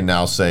I can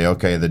now say,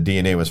 okay, the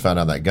DNA was found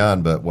on that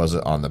gun, but was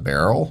it on the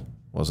barrel?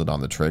 Was it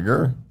on the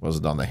trigger? Was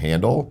it on the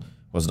handle?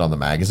 Was it on the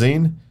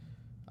magazine?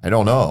 I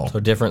don't know. So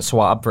different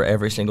swab for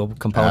every single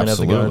component of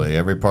the gun? Absolutely.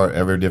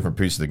 Every different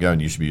piece of the gun,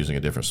 you should be using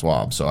a different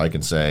swab. So I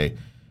can say,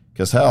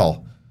 because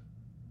hell,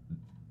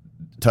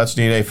 touch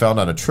DNA found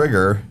on a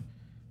trigger,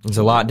 it's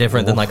a lot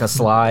different than like a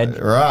slide.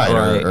 Right,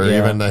 or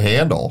even the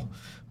handle,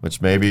 which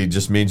maybe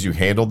just means you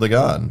handled the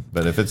gun.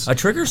 But if it's a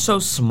trigger's so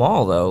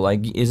small though,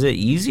 like, is it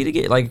easy to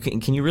get? Like,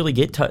 can you really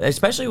get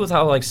especially with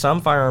how like some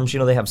firearms,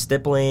 they have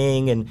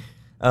stippling and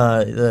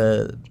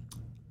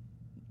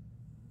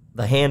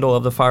the handle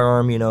of the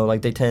firearm,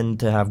 like they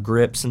tend to have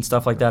grips and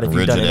stuff like that. If rigid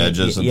you've done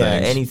edges and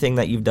things. Anything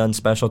that you've done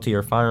special to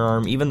your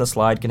firearm, even the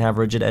slide can have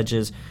rigid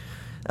edges.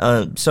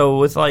 So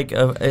with like,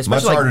 especially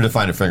much harder to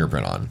find a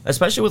fingerprint on,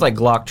 especially with like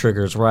Glock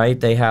triggers, right?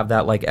 They have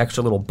that like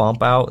extra little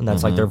bump out, and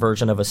that's like their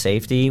version of a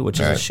safety, which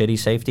is a shitty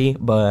safety.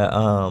 But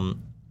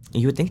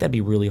you would think that'd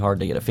be really hard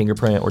to get a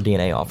fingerprint or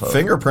DNA off of.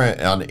 Fingerprint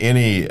on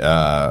any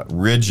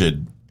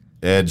rigid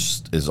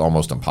edge is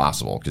almost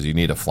impossible, because you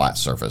need a flat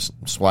surface,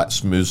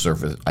 smooth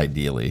surface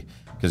ideally,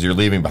 because you're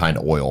leaving behind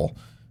oil,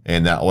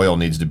 and that oil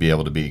needs to be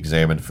able to be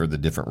examined for the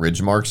different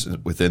ridge marks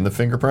within the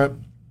fingerprint.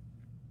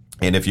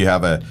 And if you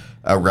have a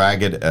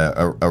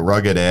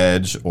rugged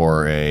edge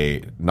or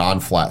a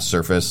non-flat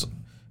surface,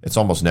 it's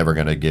almost never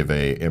going to give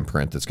a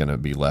imprint that's going to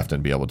be left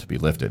and be able to be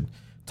lifted.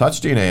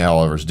 Touch DNA,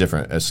 however, is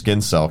different. A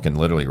skin cell can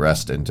literally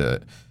rest into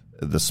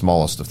the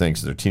smallest of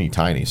things. They're teeny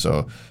tiny.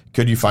 So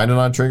could you find it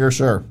on a trigger?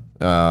 Sure.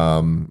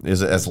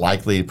 Is it as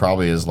likely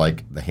probably as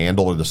like the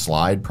handle or the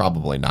slide?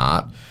 Probably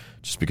not,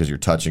 just because you're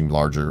touching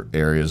larger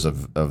areas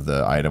of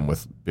the item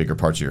with bigger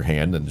parts of your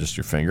hand than just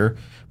your finger.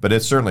 But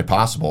it's certainly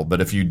possible.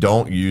 But if you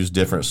don't use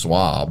different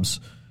swabs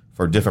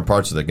for different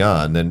parts of the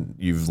gun, then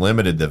you've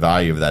limited the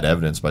value of that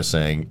evidence by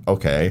saying,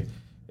 okay,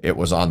 it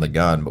was on the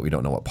gun, but we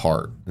don't know what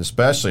part.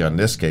 Especially on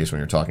this case when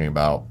you're talking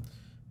about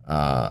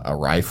a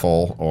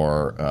rifle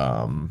or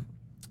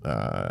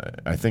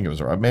I think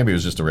maybe it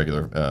was just a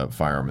regular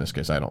firearm in this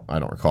case. I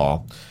don't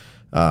recall.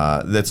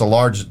 that's a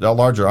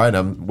larger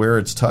item. Where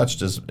it's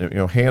touched is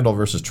handle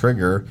versus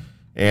trigger,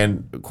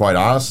 and quite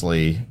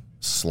honestly,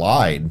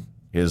 slide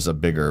is a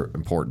bigger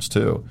importance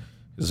too.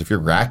 Because if you're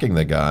racking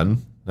the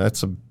gun,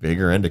 that's a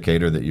bigger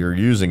indicator that you're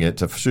using it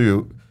to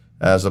shoot,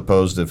 as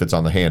opposed to if it's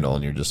on the handle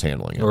and you're just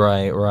handling it.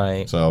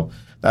 Right. So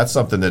that's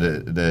something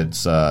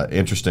that's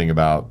interesting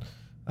about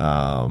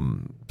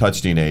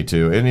touch DNA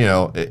too. And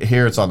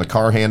here it's on the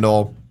car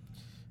handle.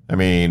 I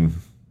mean,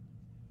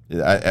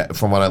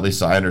 from what at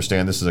least I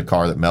understand, this is a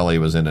car that Melly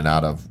was in and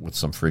out of with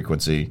some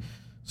frequency.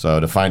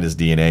 So to find his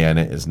DNA in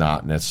it is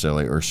not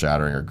necessarily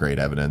earth-shattering or great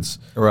evidence.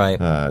 Right.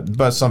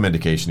 But some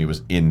indication he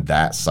was in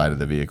that side of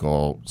the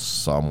vehicle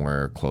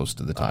somewhere close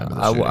to the time of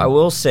the shooting. I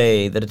will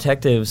say the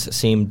detectives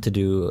seem to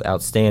do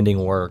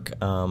outstanding work,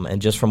 and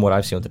just from what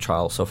I've seen with the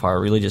trial so far, it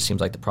really just seems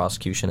like the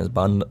prosecution is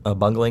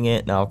bungling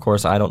it. Now, of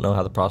course, I don't know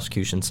how the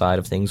prosecution side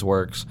of things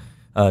works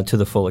to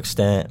the full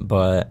extent,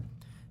 but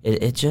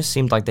it just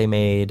seemed like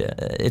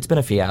it's been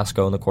a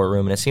fiasco in the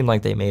courtroom, and it seemed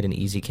like they made an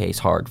easy case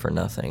hard for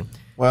nothing.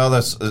 Well,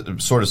 that's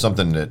sort of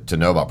something to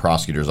know about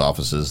prosecutors'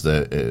 offices,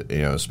 that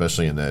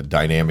especially in the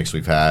dynamics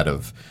we've had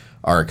of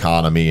our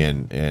economy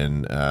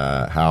and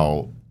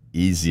how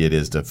easy it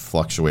is to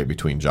fluctuate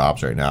between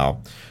jobs right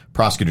now.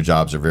 Prosecutor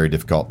jobs are very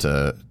difficult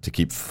to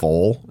keep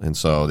full, and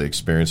so the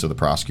experience of the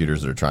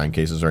prosecutors that are trying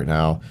cases right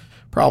now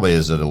probably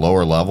is at a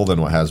lower level than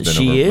what has been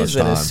over much time. She is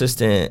an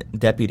assistant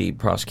deputy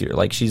prosecutor.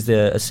 Like, she's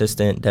the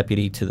assistant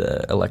deputy to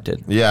the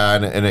elected. Yeah,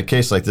 and in a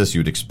case like this,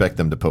 you'd expect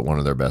them to put one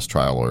of their best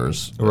trial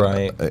lawyers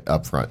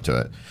up front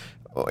to it.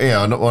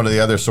 And one of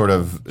the other sort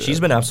of... She's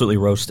been absolutely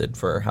roasted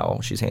for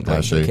how she's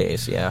handling the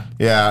case, yeah.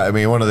 Yeah, I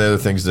mean, one of the other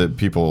things that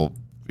people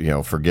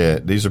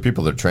forget, these are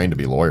people that are trained to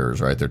be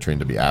lawyers, right? They're trained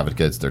to be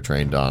advocates. They're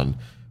trained on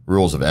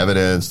rules of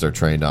evidence. They're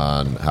trained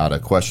on how to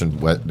question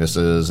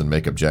witnesses and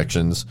make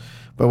objections.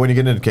 But when you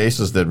get into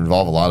cases that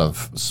involve a lot of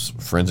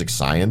forensic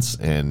science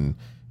and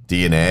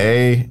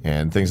DNA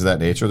and things of that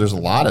nature, there's a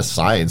lot of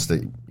science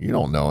that you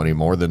don't know any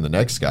more than the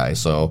next guy.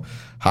 So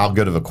how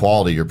good of a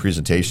quality your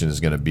presentation is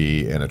going to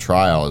be in a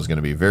trial is going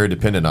to be very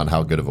dependent on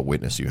how good of a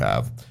witness you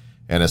have.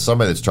 And as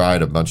somebody that's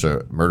tried a bunch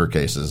of murder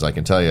cases, I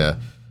can tell you,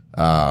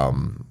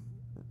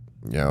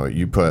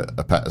 you put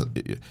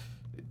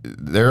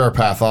there are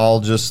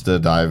pathologists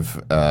that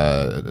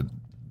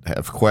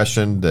have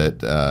questioned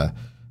that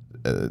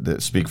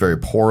speak very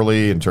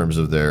poorly in terms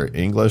of their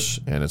English,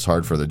 and it's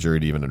hard for the jury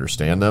to even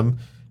understand them,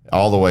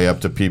 all the way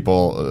up to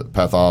people,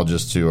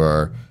 pathologists who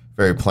are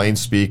very plain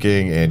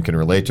speaking and can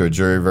relate to a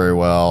jury very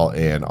well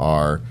and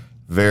are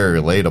very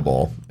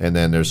relatable. And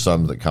then there's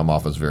some that come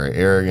off as very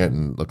arrogant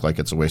and look like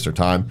it's a waste of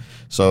time.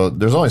 So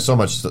there's only so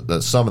much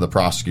that some of the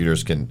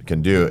prosecutors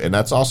can do. And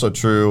that's also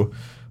true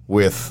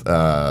with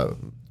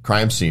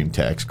crime scene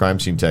techs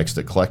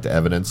that collect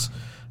evidence.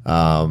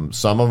 Some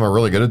of them are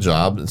really good at a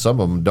job, and some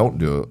of them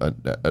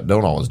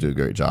don't always do a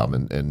great job,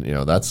 and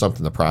that's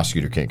something the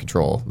prosecutor can't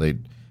control.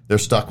 They're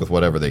stuck with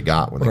whatever they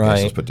got when the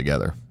case was put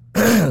together.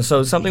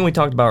 So something we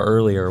talked about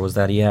earlier was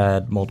that he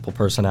had multiple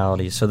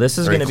personalities. So this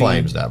is going to be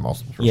claims that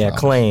multiple personalities. Yeah,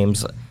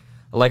 claims.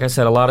 Like I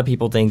said, a lot of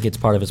people think it's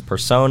part of his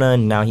persona,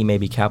 and now he may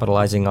be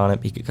capitalizing on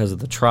it because of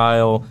the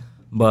trial.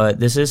 But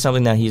this is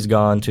something that he's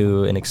gone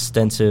to an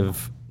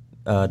extensive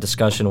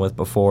discussion with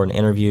before in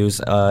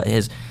interviews.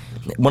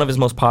 One of his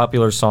most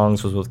popular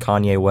songs was with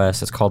Kanye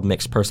West. It's called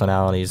Mixed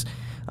Personalities,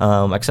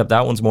 except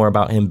that one's more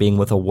about him being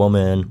with a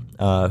woman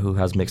who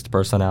has mixed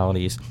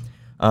personalities.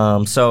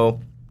 And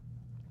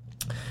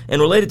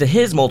related to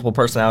his multiple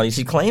personalities,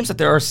 he claims that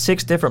there are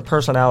 6 different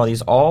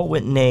personalities, all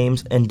with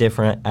names and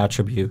different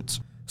attributes.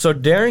 So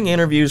during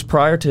interviews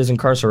prior to his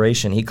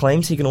incarceration, he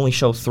claims he can only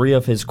show 3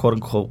 of his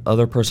quote-unquote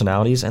other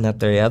personalities, and that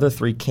the other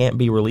 3 can't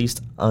be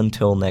released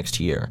until next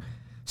year.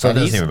 So that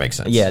doesn't even make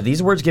sense. Yeah,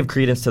 these words give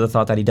credence to the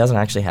thought that he doesn't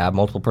actually have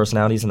multiple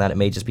personalities and that it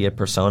may just be a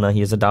persona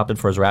he has adopted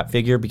for his rap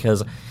figure,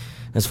 because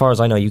as far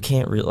as I know, you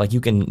can't really,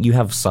 you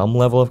have some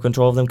level of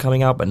control of them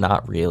coming out, but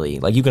not really.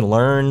 Like, you can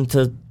learn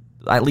to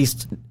at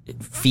least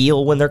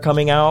feel when they're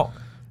coming out.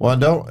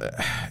 Well,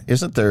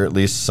 isn't there at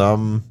least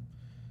some,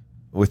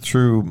 with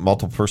true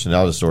multiple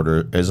personality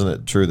disorder, isn't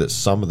it true that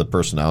some of the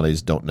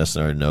personalities don't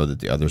necessarily know that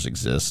the others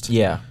exist?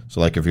 Yeah. So,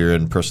 like, if you're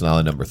in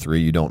personality number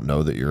 3, you don't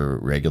know that your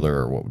regular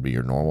or what would be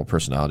your normal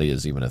personality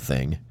is even a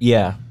thing.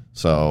 Yeah.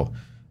 So,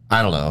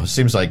 I don't know. It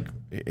seems like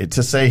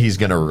to say he's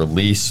going to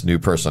release new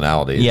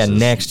personalies. Yeah,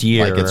 next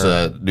year. Like it's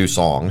a new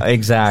song.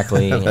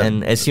 Exactly.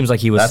 And it seems like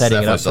he was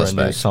setting it up for a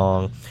new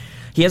song.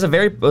 He has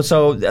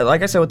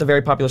like I said, with the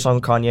very popular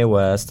song Kanye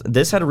West,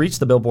 this had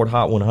reached the Billboard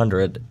Hot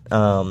 100.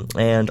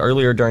 And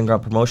earlier during a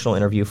promotional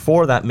interview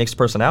for that Mixed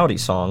Personality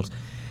songs,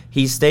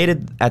 he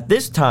stated at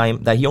this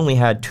time that he only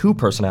had 2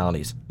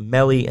 personalities,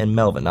 Melly and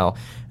Melvin. Now,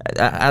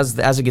 as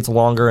it gets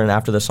longer and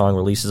after the song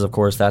releases, of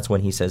course, that's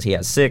when he says he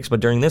has 6. But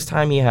during this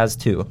time, he has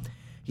 2.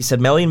 He said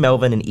Melly and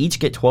Melvin and each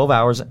get 12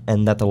 hours,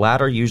 and that the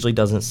latter usually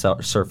doesn't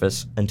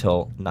surface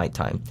until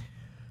nighttime.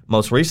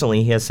 Most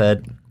recently, he has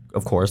said,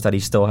 of course, that he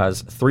still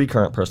has 3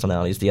 current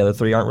personalities. The other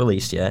 3 aren't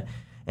released yet.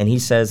 And he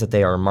says that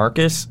they are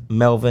Marcus,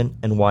 Melvin,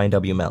 and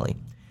YNW Melly.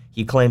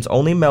 He claims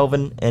only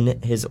Melvin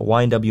and his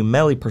YNW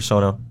Melly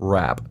persona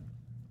rap.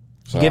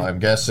 So I'm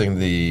guessing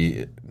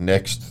the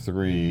next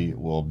three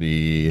will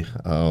be,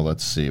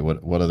 let's see,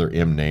 what other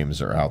M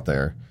names are out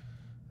there?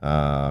 We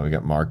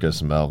got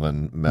Marcus,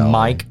 Melvin, Mel.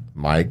 Mike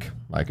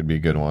would be a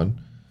good one.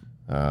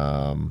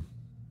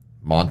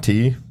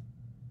 Monty,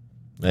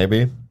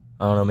 maybe.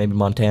 I don't know, maybe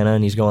Montana,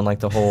 and he's going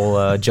like the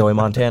whole Joey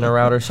Montana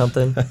route or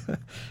something.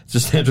 It's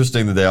just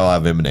interesting that they all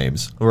have M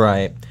names.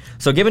 Right.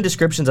 So given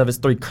descriptions of his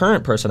 3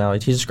 current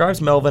personalities, he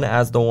describes Melvin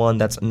as the one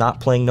that's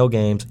not playing no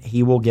games.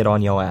 He will get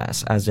on your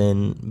ass. As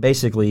in,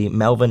 basically,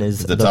 Melvin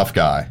is the tough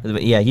guy.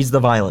 Yeah, he's the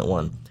violent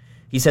one.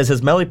 He says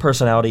his Melly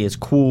personality is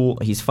cool,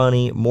 he's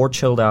funny, more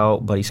chilled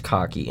out, but he's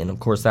cocky. And, of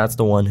course, that's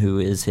the one who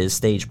is his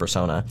stage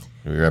persona.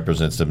 He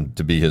represents him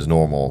to be his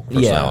normal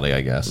personality,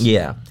 I guess.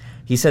 Yeah.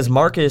 He says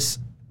Marcus'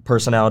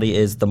 personality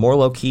is the more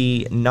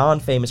low-key,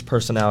 non-famous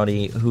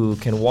personality who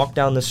can walk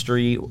down the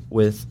street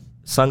with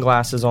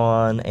sunglasses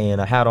on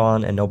and a hat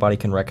on and nobody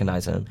can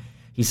recognize him.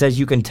 He says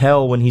you can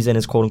tell when he's in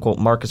his quote-unquote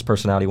Marcus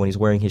personality when he's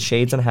wearing his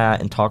shades and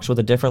hat and talks with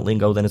a different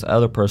lingo than his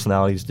other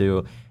personalities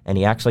do, and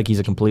he acts like he's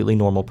a completely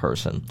normal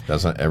person.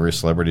 Doesn't every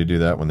celebrity do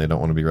that when they don't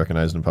want to be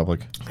recognized in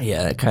public?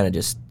 Yeah, it kind of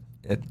just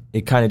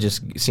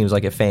seems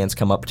like if fans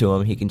come up to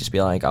him, he can just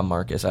be like, I'm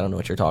Marcus, I don't know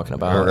what you're talking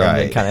about. Right. And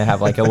they kind of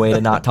have like a way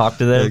to not talk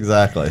to them.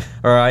 Exactly.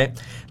 All right.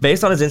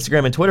 Based on his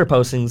Instagram and Twitter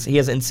postings, he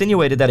has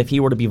insinuated that if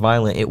he were to be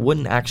violent, it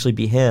wouldn't actually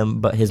be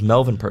him, but his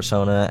Melvin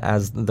persona,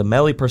 as the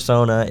Melly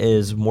persona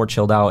is more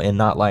chilled out and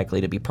not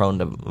likely to be prone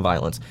to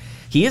violence.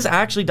 He is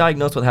actually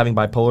diagnosed with having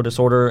bipolar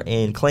disorder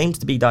and claims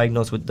to be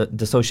diagnosed with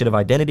dissociative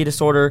identity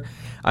disorder.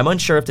 I'm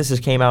unsure if this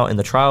came out in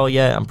the trial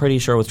yet. I'm pretty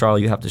sure with trial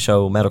you have to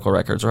show medical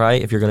records,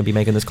 right, if you're going to be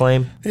making this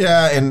claim?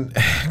 Yeah, and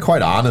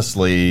quite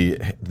honestly,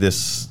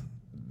 this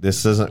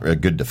isn't a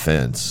good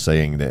defense,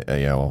 saying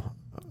that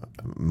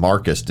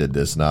Marcus did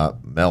this,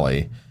 not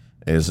Melly,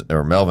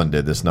 or Melvin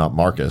did this, not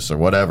Marcus, or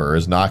whatever,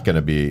 is not going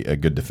to be a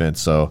good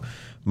defense. So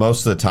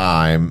most of the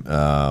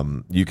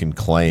time, you can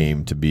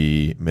claim to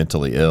be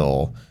mentally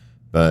ill,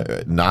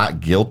 but not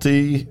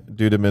guilty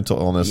due to mental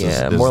illness.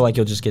 Yeah, more like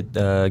you'll just get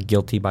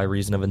guilty by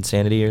reason of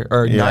insanity,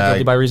 or not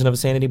guilty by reason of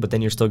insanity, but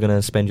then you're still going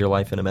to spend your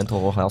life in a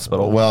mental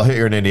hospital. Well,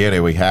 here in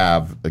Indiana, we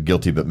have a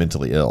guilty but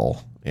mentally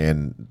ill,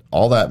 and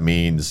all that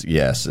means,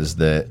 yes, is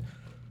that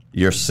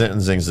your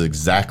sentencing is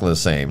exactly the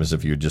same as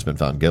if you had just been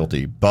found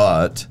guilty,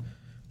 but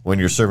when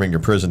you're serving your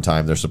prison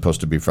time, they're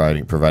supposed to be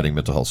providing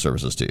mental health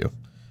services to you.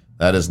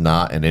 That is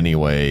not in any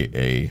way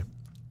a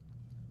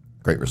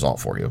great result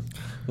for you.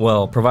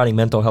 Well, providing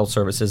mental health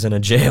services in a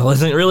jail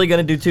isn't really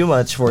going to do too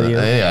much for you.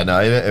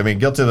 I mean,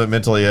 guilty but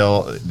mentally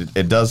ill,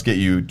 it does get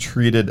you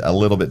treated a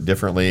little bit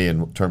differently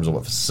in terms of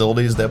what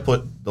facilities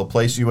they'll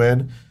place you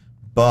in,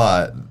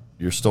 but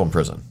you're still in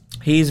prison.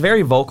 He's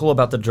very vocal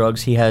about the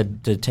drugs he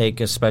had to take,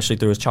 especially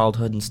through his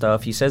childhood and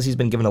stuff. He says he's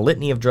been given a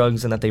litany of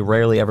drugs and that they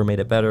rarely ever made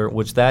it better,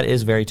 which that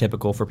is very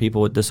typical for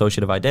people with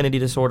dissociative identity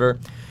disorder.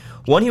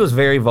 One he was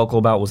very vocal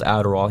about was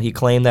Adderall. He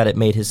claimed that it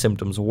made his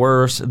symptoms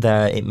worse,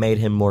 that it made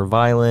him more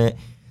violent,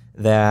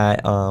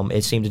 that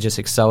it seemed to just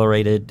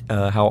accelerated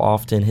how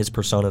often his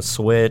persona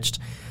switched.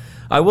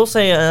 I will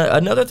say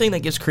another thing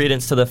that gives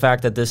credence to the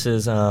fact that this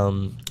is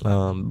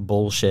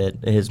bullshit,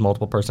 his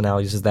multiple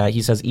personalities, is that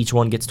he says each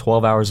one gets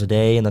 12 hours a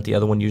day and that the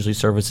other one usually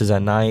services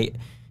at night.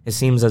 It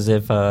seems as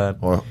if...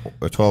 or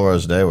 12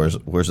 hours a day,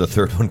 where's the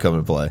third one come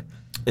to play?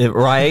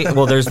 Right?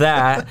 Well, there's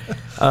that.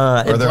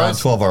 Or they're on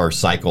 12-hour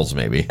cycles,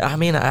 maybe. I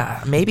mean,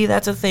 maybe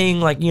that's a thing.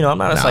 Like, I'm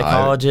not a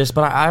psychologist,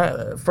 but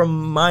I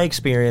from my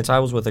experience, I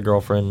was with a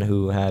girlfriend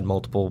who had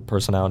multiple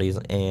personalities,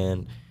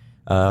 and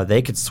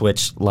they could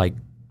switch, like,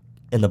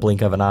 in the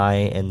blink of an eye,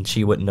 and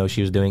she wouldn't know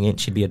she was doing it.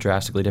 She'd be a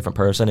drastically different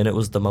person, and it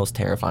was the most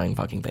terrifying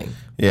fucking thing.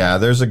 Yeah,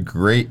 there's a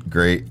great,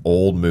 great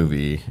old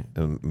movie.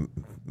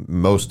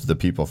 Most of the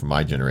people from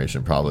my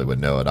generation probably would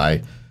know it.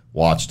 I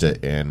watched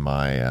it in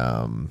my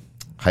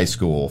high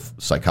school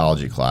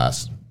psychology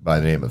class by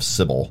the name of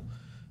Sybil,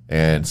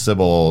 and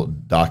Sybil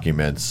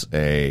documents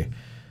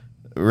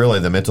really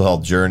the mental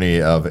health journey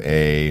of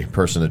a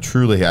person that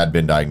truly had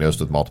been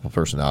diagnosed with multiple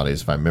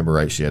personalities. If I remember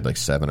right, she had like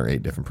 7 or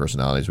 8 different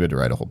personalities. We had to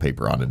write a whole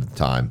paper on it at the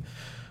time.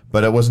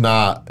 But it was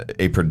not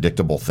a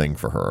predictable thing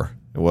for her.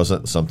 It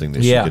wasn't something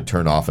that she could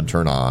turn off and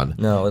turn on.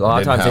 No, a lot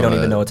of times they don't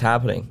even know what's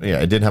happening. Yeah,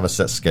 it didn't have a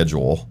set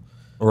schedule.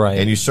 Right.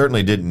 And you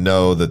certainly didn't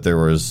know that there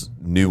was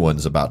new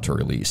ones about to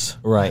release.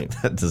 Right.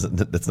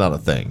 That's not a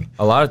thing.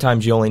 A lot of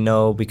times you only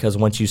know because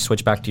once you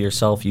switch back to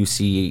yourself, you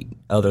see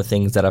other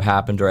things that have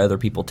happened or other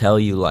people tell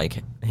you,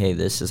 like, hey,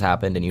 this has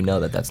happened, and you know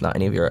that that's not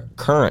any of your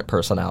current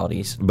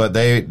personalities. But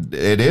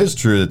it is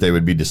true that they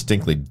would be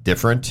distinctly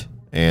different,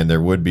 and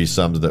there would be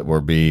some that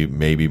would be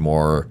maybe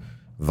more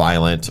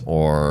violent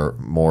or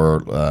more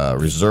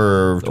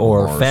reserved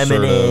or more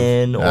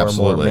feminine or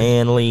Absolutely. More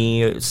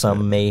manly.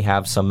 Some may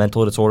have some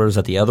mental disorders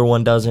that the other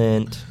one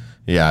doesn't.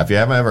 Yeah, if you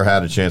haven't ever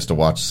had a chance to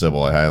watch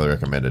Sybil, I highly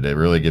recommend it. It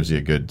really gives you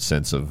a good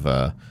sense of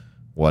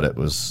what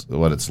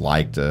it's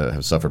like to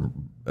have suffered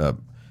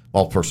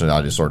multiple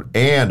personality disorder,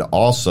 and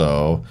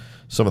also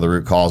some of the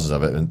root causes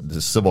of it. And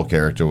the Sybil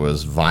character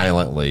was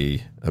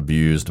violently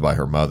abused by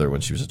her mother when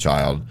she was a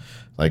child.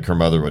 Like her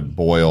mother would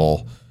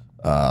boil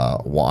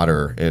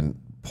water and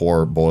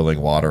pour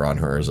boiling water on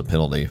her as a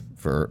penalty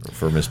for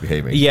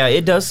misbehaving. Yeah,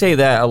 it does say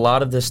that a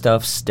lot of this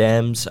stuff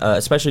stems,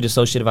 especially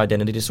dissociative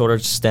identity disorder,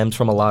 stems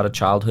from a lot of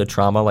childhood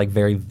trauma, like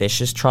very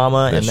vicious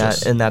trauma,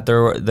 and that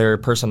their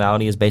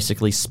personality is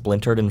basically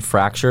splintered and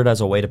fractured as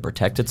a way to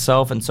protect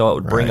itself, and so it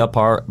would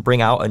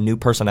bring out a new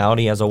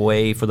personality as a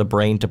way for the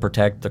brain to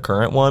protect the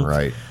current one.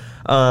 Right.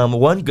 I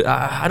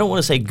don't want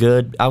to say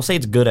good. I'll say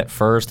it's good at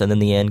first, and then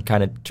the end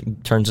kind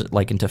of turns it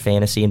like into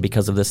fantasy. And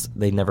because of this,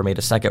 they never made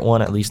a second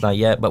one, at least not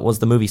yet. But was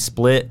the movie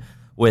Split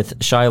with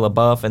Shia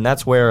LaBeouf, and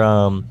that's where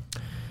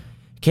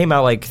came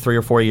out like 3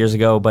 or 4 years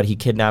ago. But he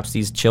kidnaps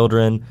these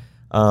children.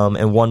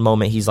 And one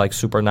moment he's like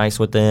super nice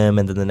with them,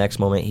 and then the next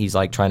moment he's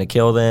like trying to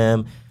kill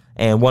them.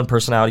 And one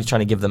personality's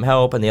trying to give them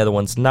help, and the other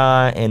one's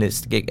not. And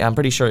I'm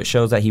pretty sure it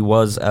shows that he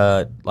was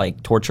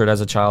like tortured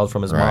as a child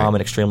from his mom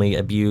and extremely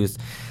abused.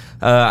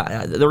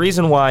 The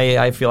reason why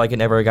I feel like it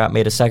never got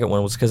made a second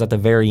one was because at the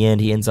very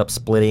end he ends up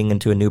splitting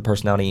into a new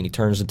personality and he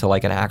turns into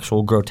like an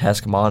actual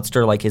grotesque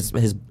monster. Like his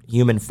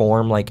human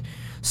form like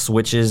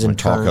switches and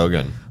turns. Hulk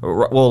Hogan.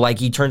 Well, like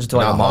he turns into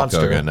like a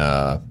monster. Hulk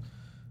Hogan.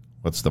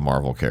 What's the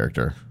Marvel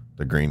character?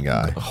 The green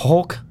guy.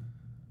 Hulk.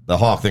 The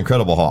Hulk, the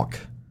Incredible Hulk,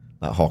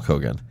 not Hulk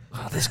Hogan.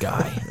 Oh, this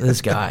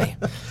guy.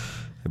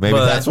 Maybe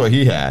that's what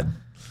he had.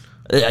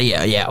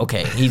 Yeah,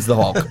 okay. He's the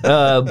Hulk.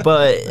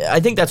 But I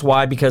think that's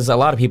why, because a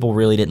lot of people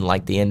really didn't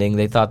like the ending.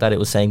 They thought that it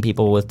was saying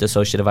people with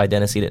dissociative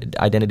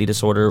identity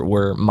disorder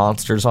were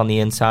monsters on the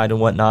inside and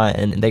whatnot,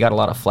 and they got a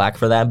lot of flack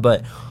for that.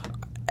 But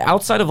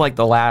outside of like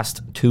the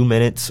last 2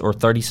 minutes or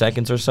 30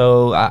 seconds or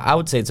so, I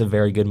would say it's a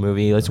very good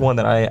movie. It's one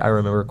that I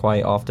remember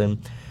quite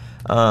often.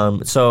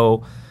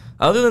 So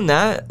other than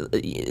that,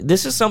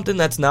 this is something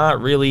that's not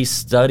really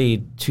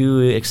studied too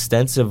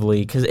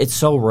extensively because it's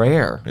so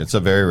rare. It's a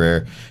very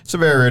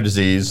rare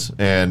disease,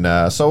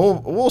 and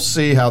so we'll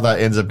see how that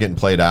ends up getting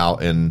played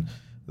out in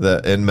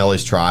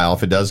Melly's trial.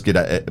 If it does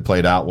get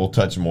played out, we'll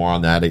touch more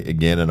on that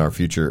again in our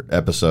future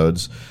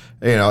episodes.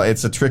 You know,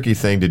 it's a tricky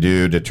thing to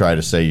do to try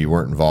to say you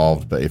weren't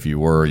involved, but if you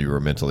were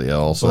mentally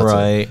ill. So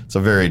it's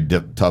a very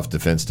tough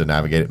defense to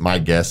navigate. My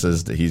guess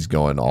is that he's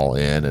going all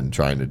in and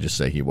trying to just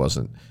say it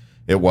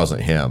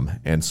wasn't him,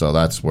 and so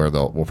that's where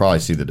we'll probably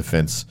see the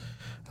defense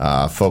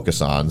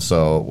focus on.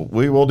 So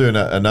we will do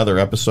another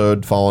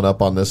episode following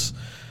up on this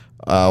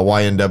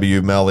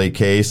YNW Melly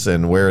case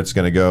and where it's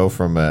going to go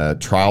from a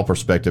trial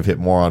perspective, hit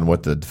more on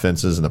what the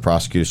defense is and the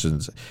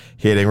prosecution's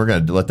hitting. We're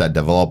going to let that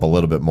develop a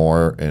little bit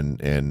more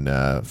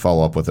and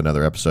follow up with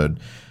another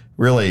episode,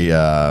 really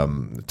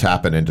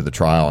tapping into the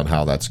trial and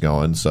how that's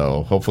going.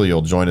 So hopefully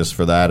you'll join us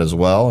for that as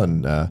well,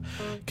 and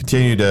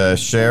continue to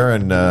share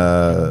and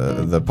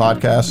the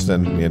podcast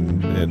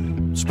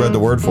and spread the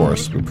word for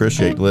us. We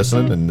appreciate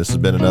listening, and this has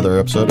been another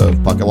episode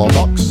of Pocket Law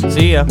Talks.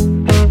 See ya.